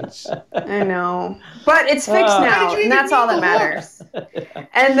 decades. I know, but it's fixed Why now, did you and that's even all that need the matters.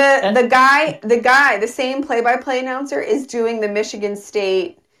 And the guy, the same play-by-play announcer is doing the Michigan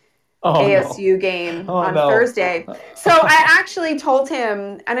State ASU game on Thursday. So I actually told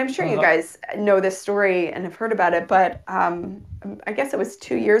him, and I'm sure you guys know this story and have heard about it, but I guess it was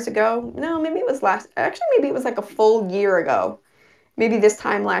 2 years ago. No, maybe it was maybe it was like a full year ago. Maybe this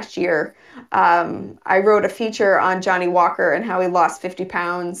time last year. I wrote a feature on Johnny Walker and how he lost 50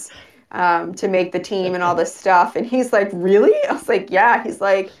 pounds to make the team and all this stuff. And he's like, really? I was like, yeah. He's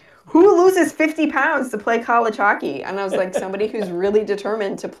like, who loses 50 pounds to play college hockey? And I was like, somebody who's really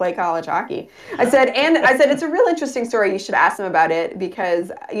determined to play college hockey. I said, it's a real interesting story. You should ask him about it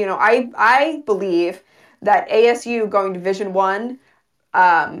because, you know, I believe that ASU going Division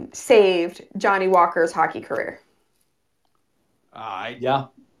I saved Johnny Walker's hockey career. Yeah,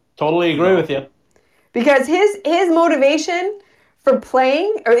 totally agree with you. Because his motivation for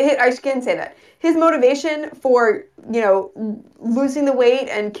playing, I shouldn't say that. His motivation for, you know, losing the weight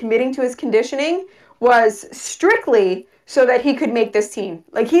and committing to his conditioning was strictly so that he could make this team.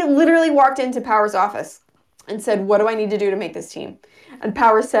 Like, he literally walked into Power's office and said, what do I need to do to make this team? And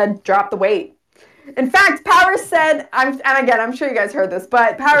Power said, drop the weight. In fact, Power said, and again, I'm sure you guys heard this,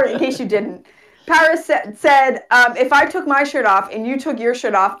 but Power, in case you didn't, Power said, if I took my shirt off and you took your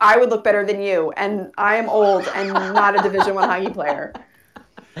shirt off, I would look better than you. And I am old and not a Division I hockey player.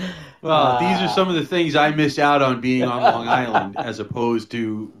 Well, these are some of the things I miss out on being on Long Island as opposed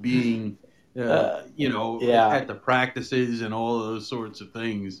to being, at the practices and all of those sorts of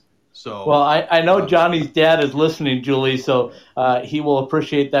things. So, well, I know Johnny's dad is listening, Julie, so he will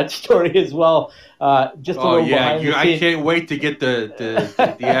appreciate that story as well. Just a little behind the I scenes. can't wait to get the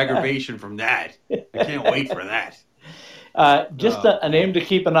aggravation from that. I can't wait for that. A name to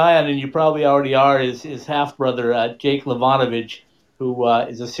keep an eye on, and you probably already are, is his half-brother, Jake Levanovich, who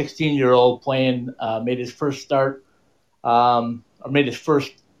is a 16-year-old made his first start, or made his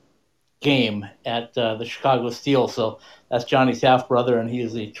first game at the Chicago Steel. So that's Johnny's half-brother, and he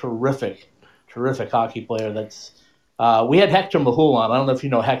is a terrific hockey player. We had Hector Mahul on. I don't know if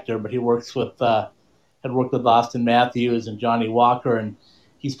you know Hector, but he had worked with Austin Matthews and Johnny Walker, and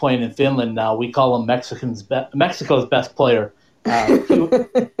he's playing in Finland now. We call him Mexico's best player.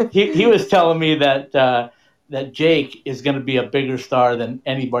 He was telling me that Jake is going to be a bigger star than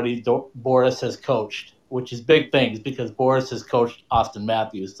anybody Boris has coached, which is big things because Boris has coached Austin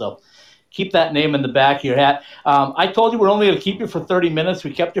Matthews. So keep that name in the back of your hat. I told you we're only going to keep you for 30 minutes.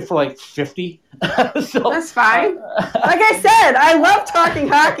 We kept you for like 50. So, that's fine. Like I said, I love talking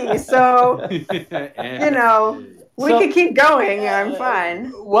hockey. So, we could keep going. I'm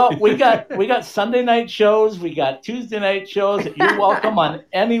fine. Well, we got Sunday night shows. We got Tuesday night shows. You're welcome on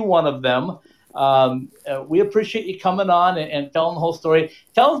any one of them. We appreciate you coming on and telling the whole story.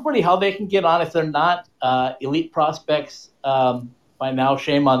 Tell everybody how they can get on if they're not elite prospects. By now,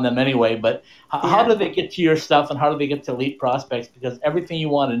 shame on them anyway, but how do they get to your stuff and how do they get to Elite Prospects? Because everything you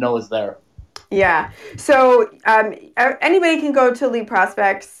want to know is there. Yeah. So anybody can go to Elite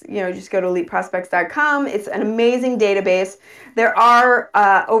Prospects. Just go to eliteprospects.com. It's an amazing database. There are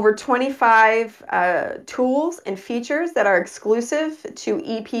over 25 tools and features that are exclusive to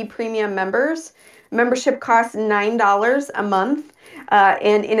EP Premium members. Membership costs $9 a month.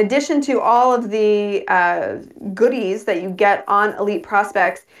 And in addition to all of the goodies that you get on Elite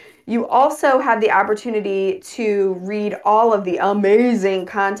Prospects, you also have the opportunity to read all of the amazing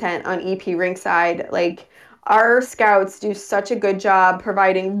content on EP Rinkside. Like, our scouts do such a good job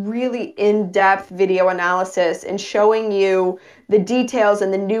providing really in-depth video analysis and showing you the details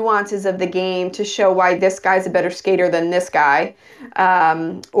and the nuances of the game to show why this guy's a better skater than this guy,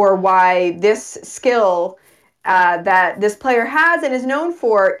 or why this skill that this player has and is known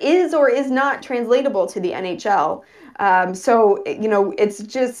for is or is not translatable to the NHL. So it's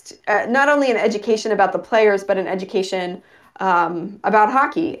just not only an education about the players, but an education about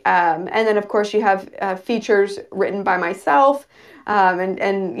hockey. And then, of course, you have features written by myself,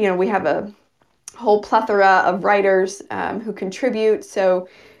 and we have a whole plethora of writers who contribute. So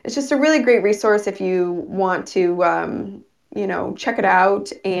it's just a really great resource if you want to, check it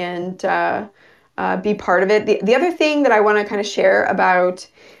out and be part of it. The other thing that I want to kind of share about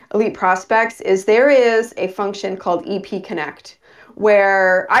Elite Prospects is there is a function called EP Connect,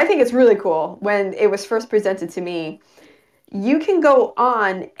 where I think it's really cool. When it was first presented to me, you can go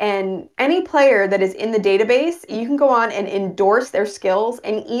on and any player that is in the database, you can go on and endorse their skills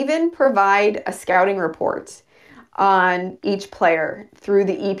and even provide a scouting report. on each player through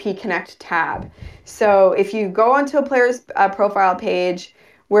the EP Connect tab. So if you go onto a player's profile page,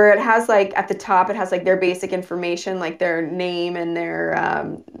 where it has like at the top, it has like their basic information, like their name and their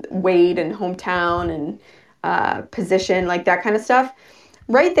weight and hometown and position, like that kind of stuff.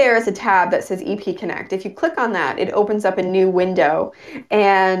 Right there is a tab that says EP Connect. If you click on that, it opens up a new window,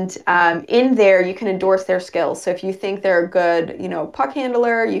 and in there you can endorse their skills. So if you think they're a good, puck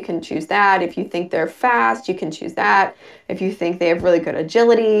handler, you can choose that. If you think they're fast, you can choose that. If you think they have really good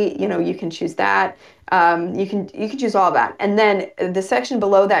agility, you can choose that. You can choose all of that, and then the section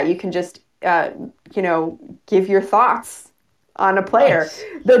below that you can just give your thoughts on a player.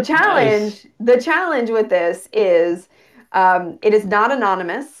 Nice. The challenge with this is. It is not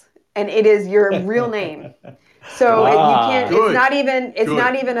anonymous, and it is your real name. So you can't. Good. It's not even. It's Good.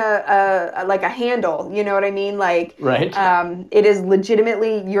 Not even a like a handle. You know what I mean? Like right. It is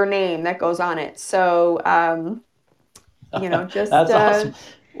legitimately your name that goes on it. So just that's awesome.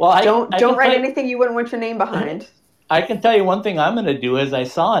 Well, don't write anything you wouldn't want your name behind. I can tell you one thing I'm going to do is I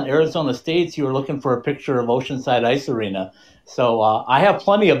saw in Arizona States you were looking for a picture of Oceanside Ice Arena. So I have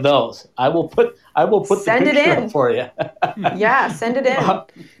plenty of those. I will put send the picture it in. Up for you. Yeah, send it in.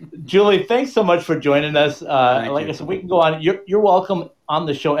 Julie, thanks so much for joining us. Like I said, we can go on. You're welcome on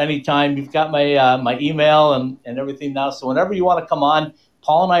the show anytime. You've got my email and everything now. So whenever you want to come on,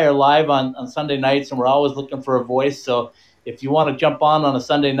 Paul and I are live on Sunday nights, and we're always looking for a voice. So if you want to jump on a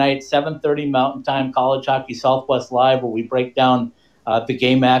Sunday night, 7:30 Mountain Time, College Hockey Southwest Live, where we break down the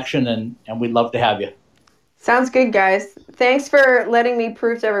game action, and we'd love to have you. Sounds good, guys. Thanks for letting me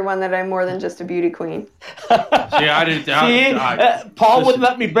prove to everyone that I'm more than just a beauty queen. I didn't. Paul wouldn't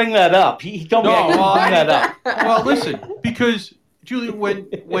let me bring that up. He told me I couldn't bring that up. Well, listen, because Julie, when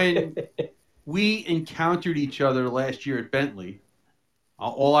we encountered each other last year at Bentley,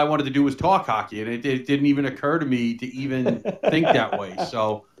 all I wanted to do was talk hockey, and it didn't even occur to me to even think that way.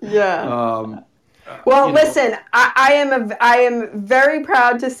 So yeah. Well, listen, I am very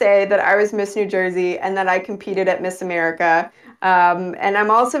proud to say that I was Miss New Jersey and that I competed at Miss America. And I'm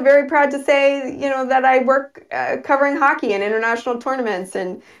also very proud to say, that I work covering hockey in international tournaments.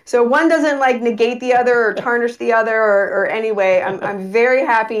 And so one doesn't negate the other or tarnish the other or anyway. I'm very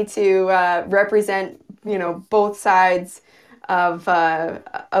happy to represent, both sides of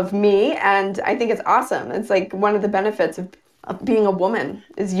me. And I think it's awesome. It's one of the benefits of being a woman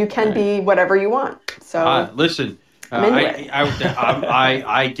is you can be whatever you want. So listen, I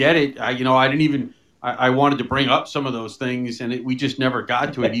get it. I didn't even. I wanted to bring up some of those things, and we just never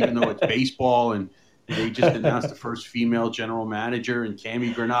got to it. Even though it's baseball, and they just announced the first female general manager, and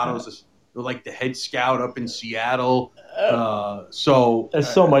Cami Granado's the head scout up in Seattle. So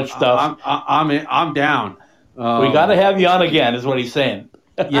there's so much stuff. I'm down. We got to have you on again, is what he's saying.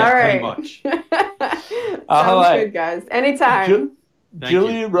 Yeah, all right. Pretty much. Sounds good, guys. Anytime.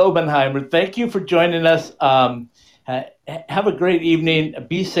 Julie Robenheimer, thank you for joining us. Have a great evening.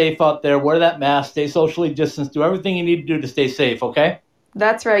 Be safe out there. Wear that mask. Stay socially distanced. Do everything you need to do to stay safe, okay?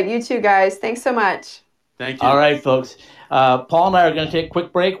 That's right. You too, guys. Thanks so much. Thank you. All right, folks. Paul and I are going to take a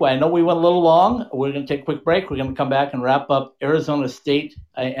quick break. Well, I know we went a little long. We're going to take a quick break. We're going to come back and wrap up Arizona State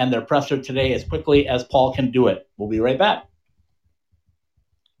and their presser today as quickly as Paul can do it. We'll be right back.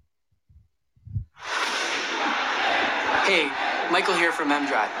 Hey, Michael here from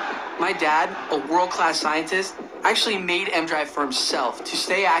M-Drive. My dad, a world-class scientist, actually made M-Drive for himself to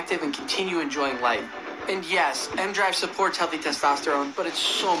stay active and continue enjoying life. And yes, M-Drive supports healthy testosterone, but it's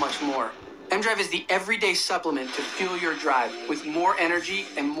so much more. M-Drive is the everyday supplement to fuel your drive with more energy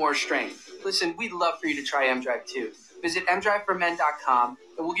and more strength. Listen, we'd love for you to try M-Drive too. Visit mdriveformen.com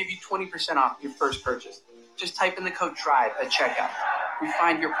and we'll give you 20% off your first purchase. Just type in the code DRIVE at checkout.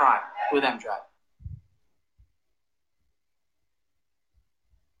 Refine your prime with M-Drive.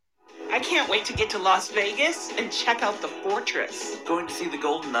 I can't wait to get to Las Vegas and check out the Fortress. Going to see the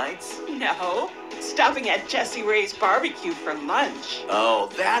Golden Knights? No, stopping at Jessie Rae's Barbecue for lunch. Oh,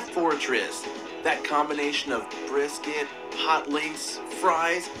 that Fortress. That combination of brisket, hot links,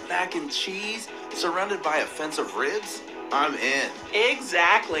 fries, mac and cheese, surrounded by a fence of ribs? I'm in.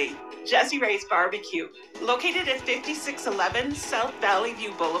 Exactly. Jessie Rae's Barbecue, located at 5611 South Valley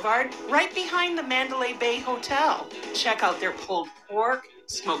View Boulevard, right behind the Mandalay Bay Hotel. Check out their pulled pork,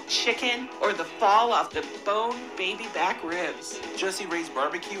 smoked chicken, or the fall off the bone baby back ribs. Jessie Rae's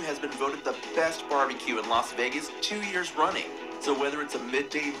Barbecue has been voted the best barbecue in Las Vegas 2 years running. So whether it's a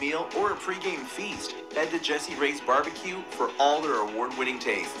midday meal or a pregame feast, head to Jessie Rae's Barbecue for all their award-winning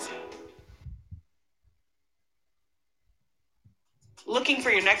tastes. Looking for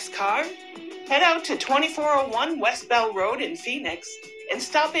your next car? Head out to 2401 West Bell Road in Phoenix and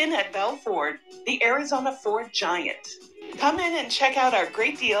stop in at Bell Ford, the Arizona Ford Giant. Come in and check out our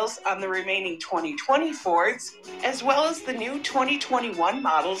great deals on the remaining 2020 Fords, as well as the new 2021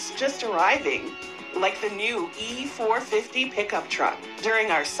 models just arriving, like the new E450 pickup truck during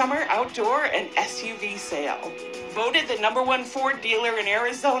our summer outdoor and SUV sale. Voted the #1 Ford dealer in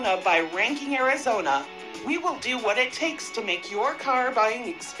Arizona by Ranking Arizona, we will do what it takes to make your car buying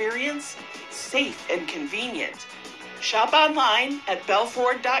experience safe and convenient. Shop online at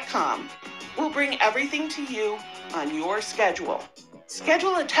bellford.com. We'll bring everything to you on your schedule.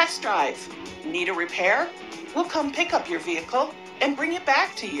 Schedule a test drive. Need a repair? We'll come pick up your vehicle and bring it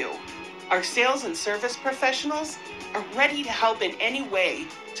back to you. Our sales and service professionals are ready to help in any way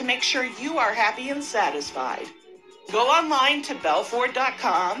to make sure you are happy and satisfied. Go online to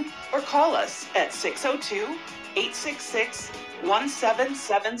bellford.com or call us at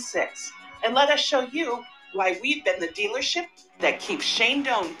 602-866-1776 and let us show you why we've been the dealership that keeps Shane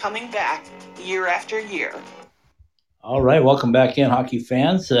Doan coming back year after year. All right, welcome back in, hockey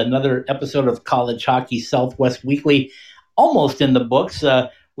fans. Another episode of College Hockey Southwest Weekly, almost in the books.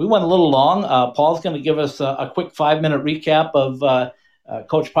 We went a little long. Paul's going to give us a quick 5-minute recap of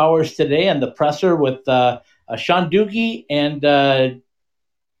Coach Powers today and the presser with Sean Doogie and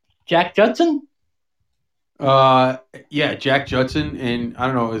Jack Judson. Yeah, Jack Judson, and I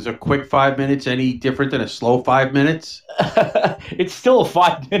don't know, is a quick 5 minutes any different than a slow 5 minutes? It's still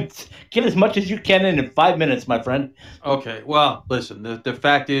 5 minutes. Get as much as you can in 5 minutes, my friend. Okay, well, listen, the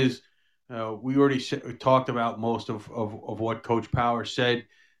fact is, we already talked about most of what Coach Powers said,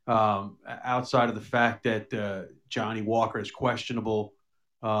 outside of the fact that Johnny Walker is questionable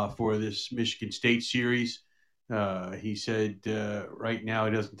for this Michigan State series. He said right now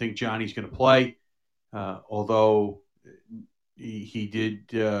he doesn't think Johnny's going to play. Although he did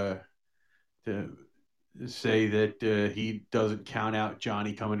say that he doesn't count out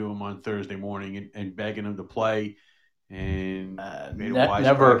Johnny coming to him on Thursday morning and begging him to play, and made a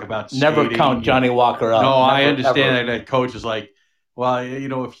wisecrack about skating. Never count Johnny Walker out. No, never, I understand ever. that coach is like, well, if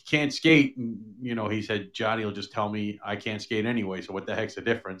you can't skate, he said Johnny will just tell me I can't skate anyway. So what the heck's the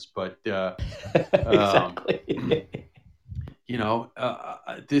difference? But exactly.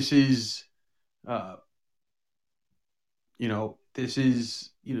 This is.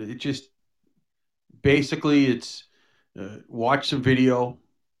 It just basically it's watch some video,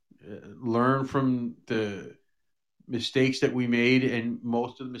 learn from the mistakes that we made, and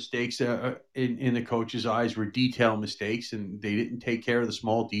most of the mistakes in the coach's eyes were detail mistakes, and they didn't take care of the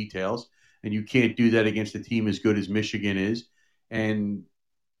small details, and you can't do that against a team as good as Michigan is, and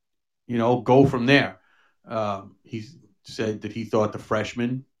go from there. He said that he thought the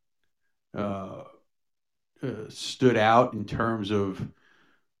freshmen stood out in terms of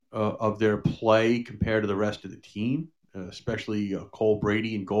their play compared to the rest of the team, especially Cole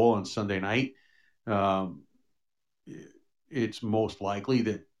Brady in goal on Sunday night. It's most likely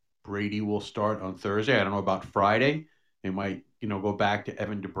that Brady will start on Thursday. I don't know about Friday. They might, go back to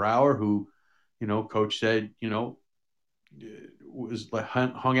Evan DeBrouwer, who, coach said, was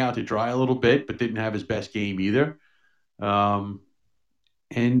hung out to dry a little bit, but didn't have his best game either. And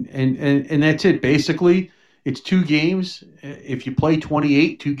that's it. Basically, it's 2 games. If you play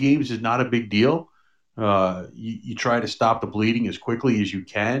 28, 2 games is not a big deal. You try to stop the bleeding as quickly as you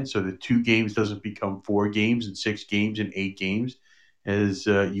can so that 2 games doesn't become 4 games and 6 games and 8 games as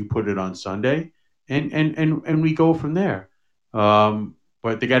you put it on Sunday. And we go from there.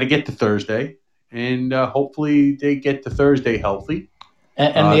 But they got to get to Thursday, and hopefully they get to Thursday healthy.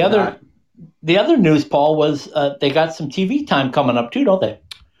 And the other news, Paul, was they got some TV time coming up too, don't they?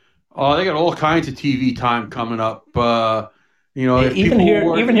 Oh, they got all kinds of TV time coming up. Even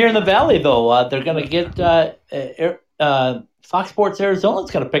here in the Valley, though, they're going to get Fox Sports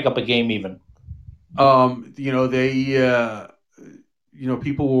Arizona's going to pick up a game. Even,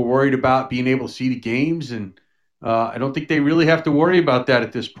 people were worried about being able to see the games, and I don't think they really have to worry about that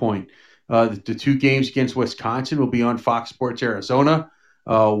at this point. The 2 games against Wisconsin will be on Fox Sports Arizona.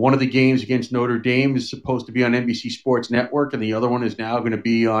 One of the games against Notre Dame is supposed to be on NBC Sports Network, and the other one is now going to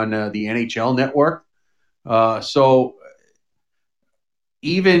be on the NHL Network. So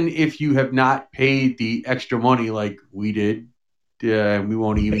even if you have not paid the extra money like we did, and we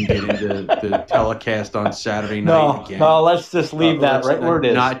won't even get into the telecast on Saturday night again. No, let's just leave that right where it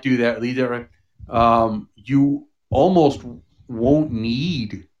is. Not do that. Leave that right. You almost won't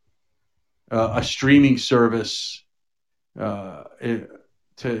need a streaming service to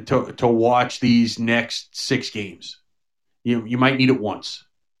watch these next 6 games. You might need it once.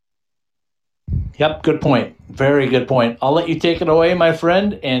 Yep, good point. Very good point. I'll let you take it away, my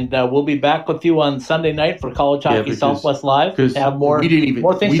friend, and we'll be back with you on Sunday night for College Hockey Southwest Live to have more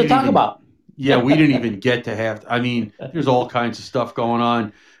things to talk about. Yeah, we didn't even get to have. I mean, there's all kinds of stuff going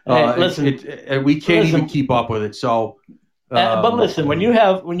on. Hey, listen, we can't even keep up with it. So, but listen, when you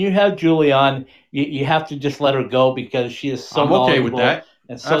have Julie on, you have to just let her go because she is so I'm okay with that.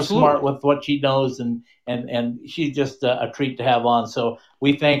 And so smart with what she knows, and she's just a treat to have on. So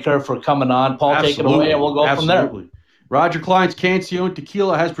we thank her for coming on. Paul, take it away, and we'll go from there. Roger Klein's Cancion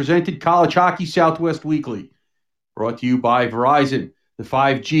Tequila has presented College Hockey Southwest Weekly, brought to you by Verizon, the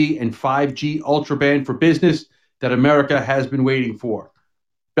 5G and 5G Ultra Band for business that America has been waiting for.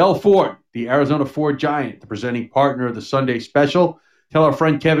 Bell Ford, the Arizona Ford Giant, the presenting partner of the Sunday Special. Tell our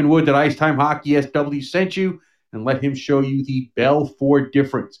friend Kevin Wood that Icetime Hockey SW sent you, and let him show you the Bell Ford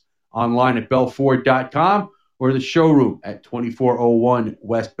difference online at bellford.com or the showroom at 2401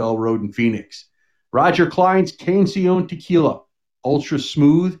 West Bell Road in Phoenix. Roger Klein's Cancion Tequila, ultra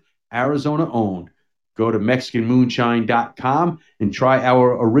smooth, Arizona owned. Go to MexicanMoonshine.com and try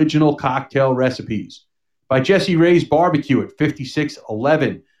our original cocktail recipes. By Jesse Ray's Barbecue at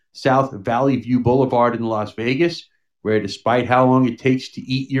 5611 South Valley View Boulevard in Las Vegas, where despite how long it takes to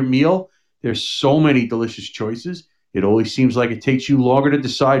eat your meal, there's so many delicious choices. It always seems like it takes you longer to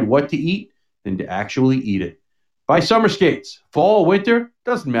decide what to eat than to actually eat it. By Summer Skates, fall, winter,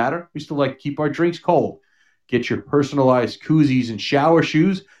 doesn't matter. We still like to keep our drinks cold. Get your personalized koozies and shower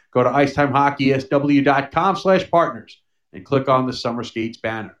shoes. Go to IcetimeHockeySW.com/partners and click on the Summer Skates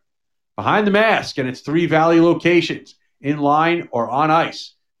banner. Behind the Mask and its 3 Valley locations, in line or on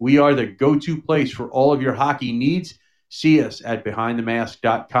ice, we are the go-to place for all of your hockey needs. See us at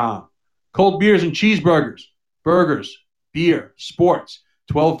BehindTheMask.com. Cold beers and cheeseburgers, burgers, beer, sports,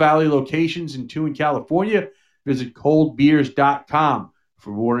 12 Valley locations and 2 in California. Visit coldbeers.com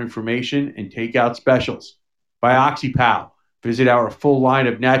for more information and takeout specials. By OxyPow, visit our full line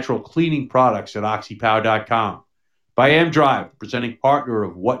of natural cleaning products at oxypow.com. By M-Drive, presenting partner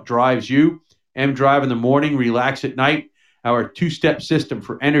of What Drives You. M-Drive in the morning, relax at night. Our 2-step system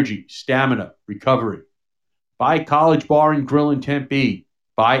for energy, stamina, recovery. By College Bar and Grill in Tempe.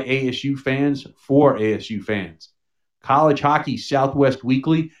 By ASU fans, for ASU fans. College Hockey Southwest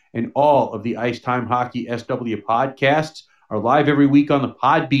Weekly and all of the Icetime Hockey SW podcasts are live every week on the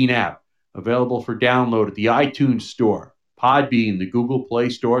Podbean app, available for download at the iTunes Store, Podbean, the Google Play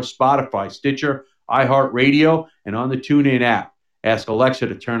Store, Spotify, Stitcher, iHeartRadio, and on the TuneIn app. Ask Alexa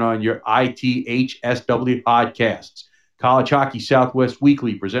to turn on your ITHSW podcasts. College Hockey Southwest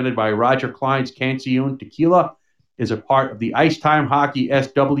Weekly, presented by Roger Klein's Cancion Tequila, is a part of the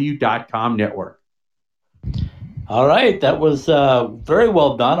IcetimeHockeySW.com network. All right, that was very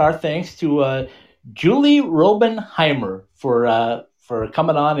well done. Our thanks to Julie Robenheimer for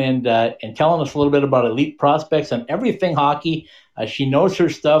coming on and telling us a little bit about elite prospects and everything hockey. She knows her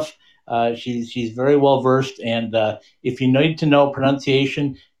stuff. She's very well versed, and if you need to know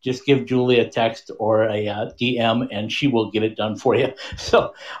pronunciation, just give Julie a text or a DM, and she will get it done for you.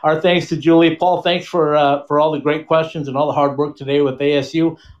 So our thanks to Julie. Paul, thanks for all the great questions and all the hard work today with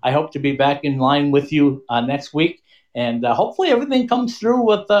ASU. I hope to be back in line with you next week, and hopefully everything comes through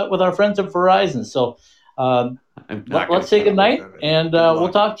with our friends at Verizon. So let's say good night, and we'll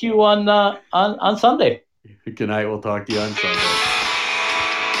talk to you on Sunday. Good night. We'll talk to you on Sunday.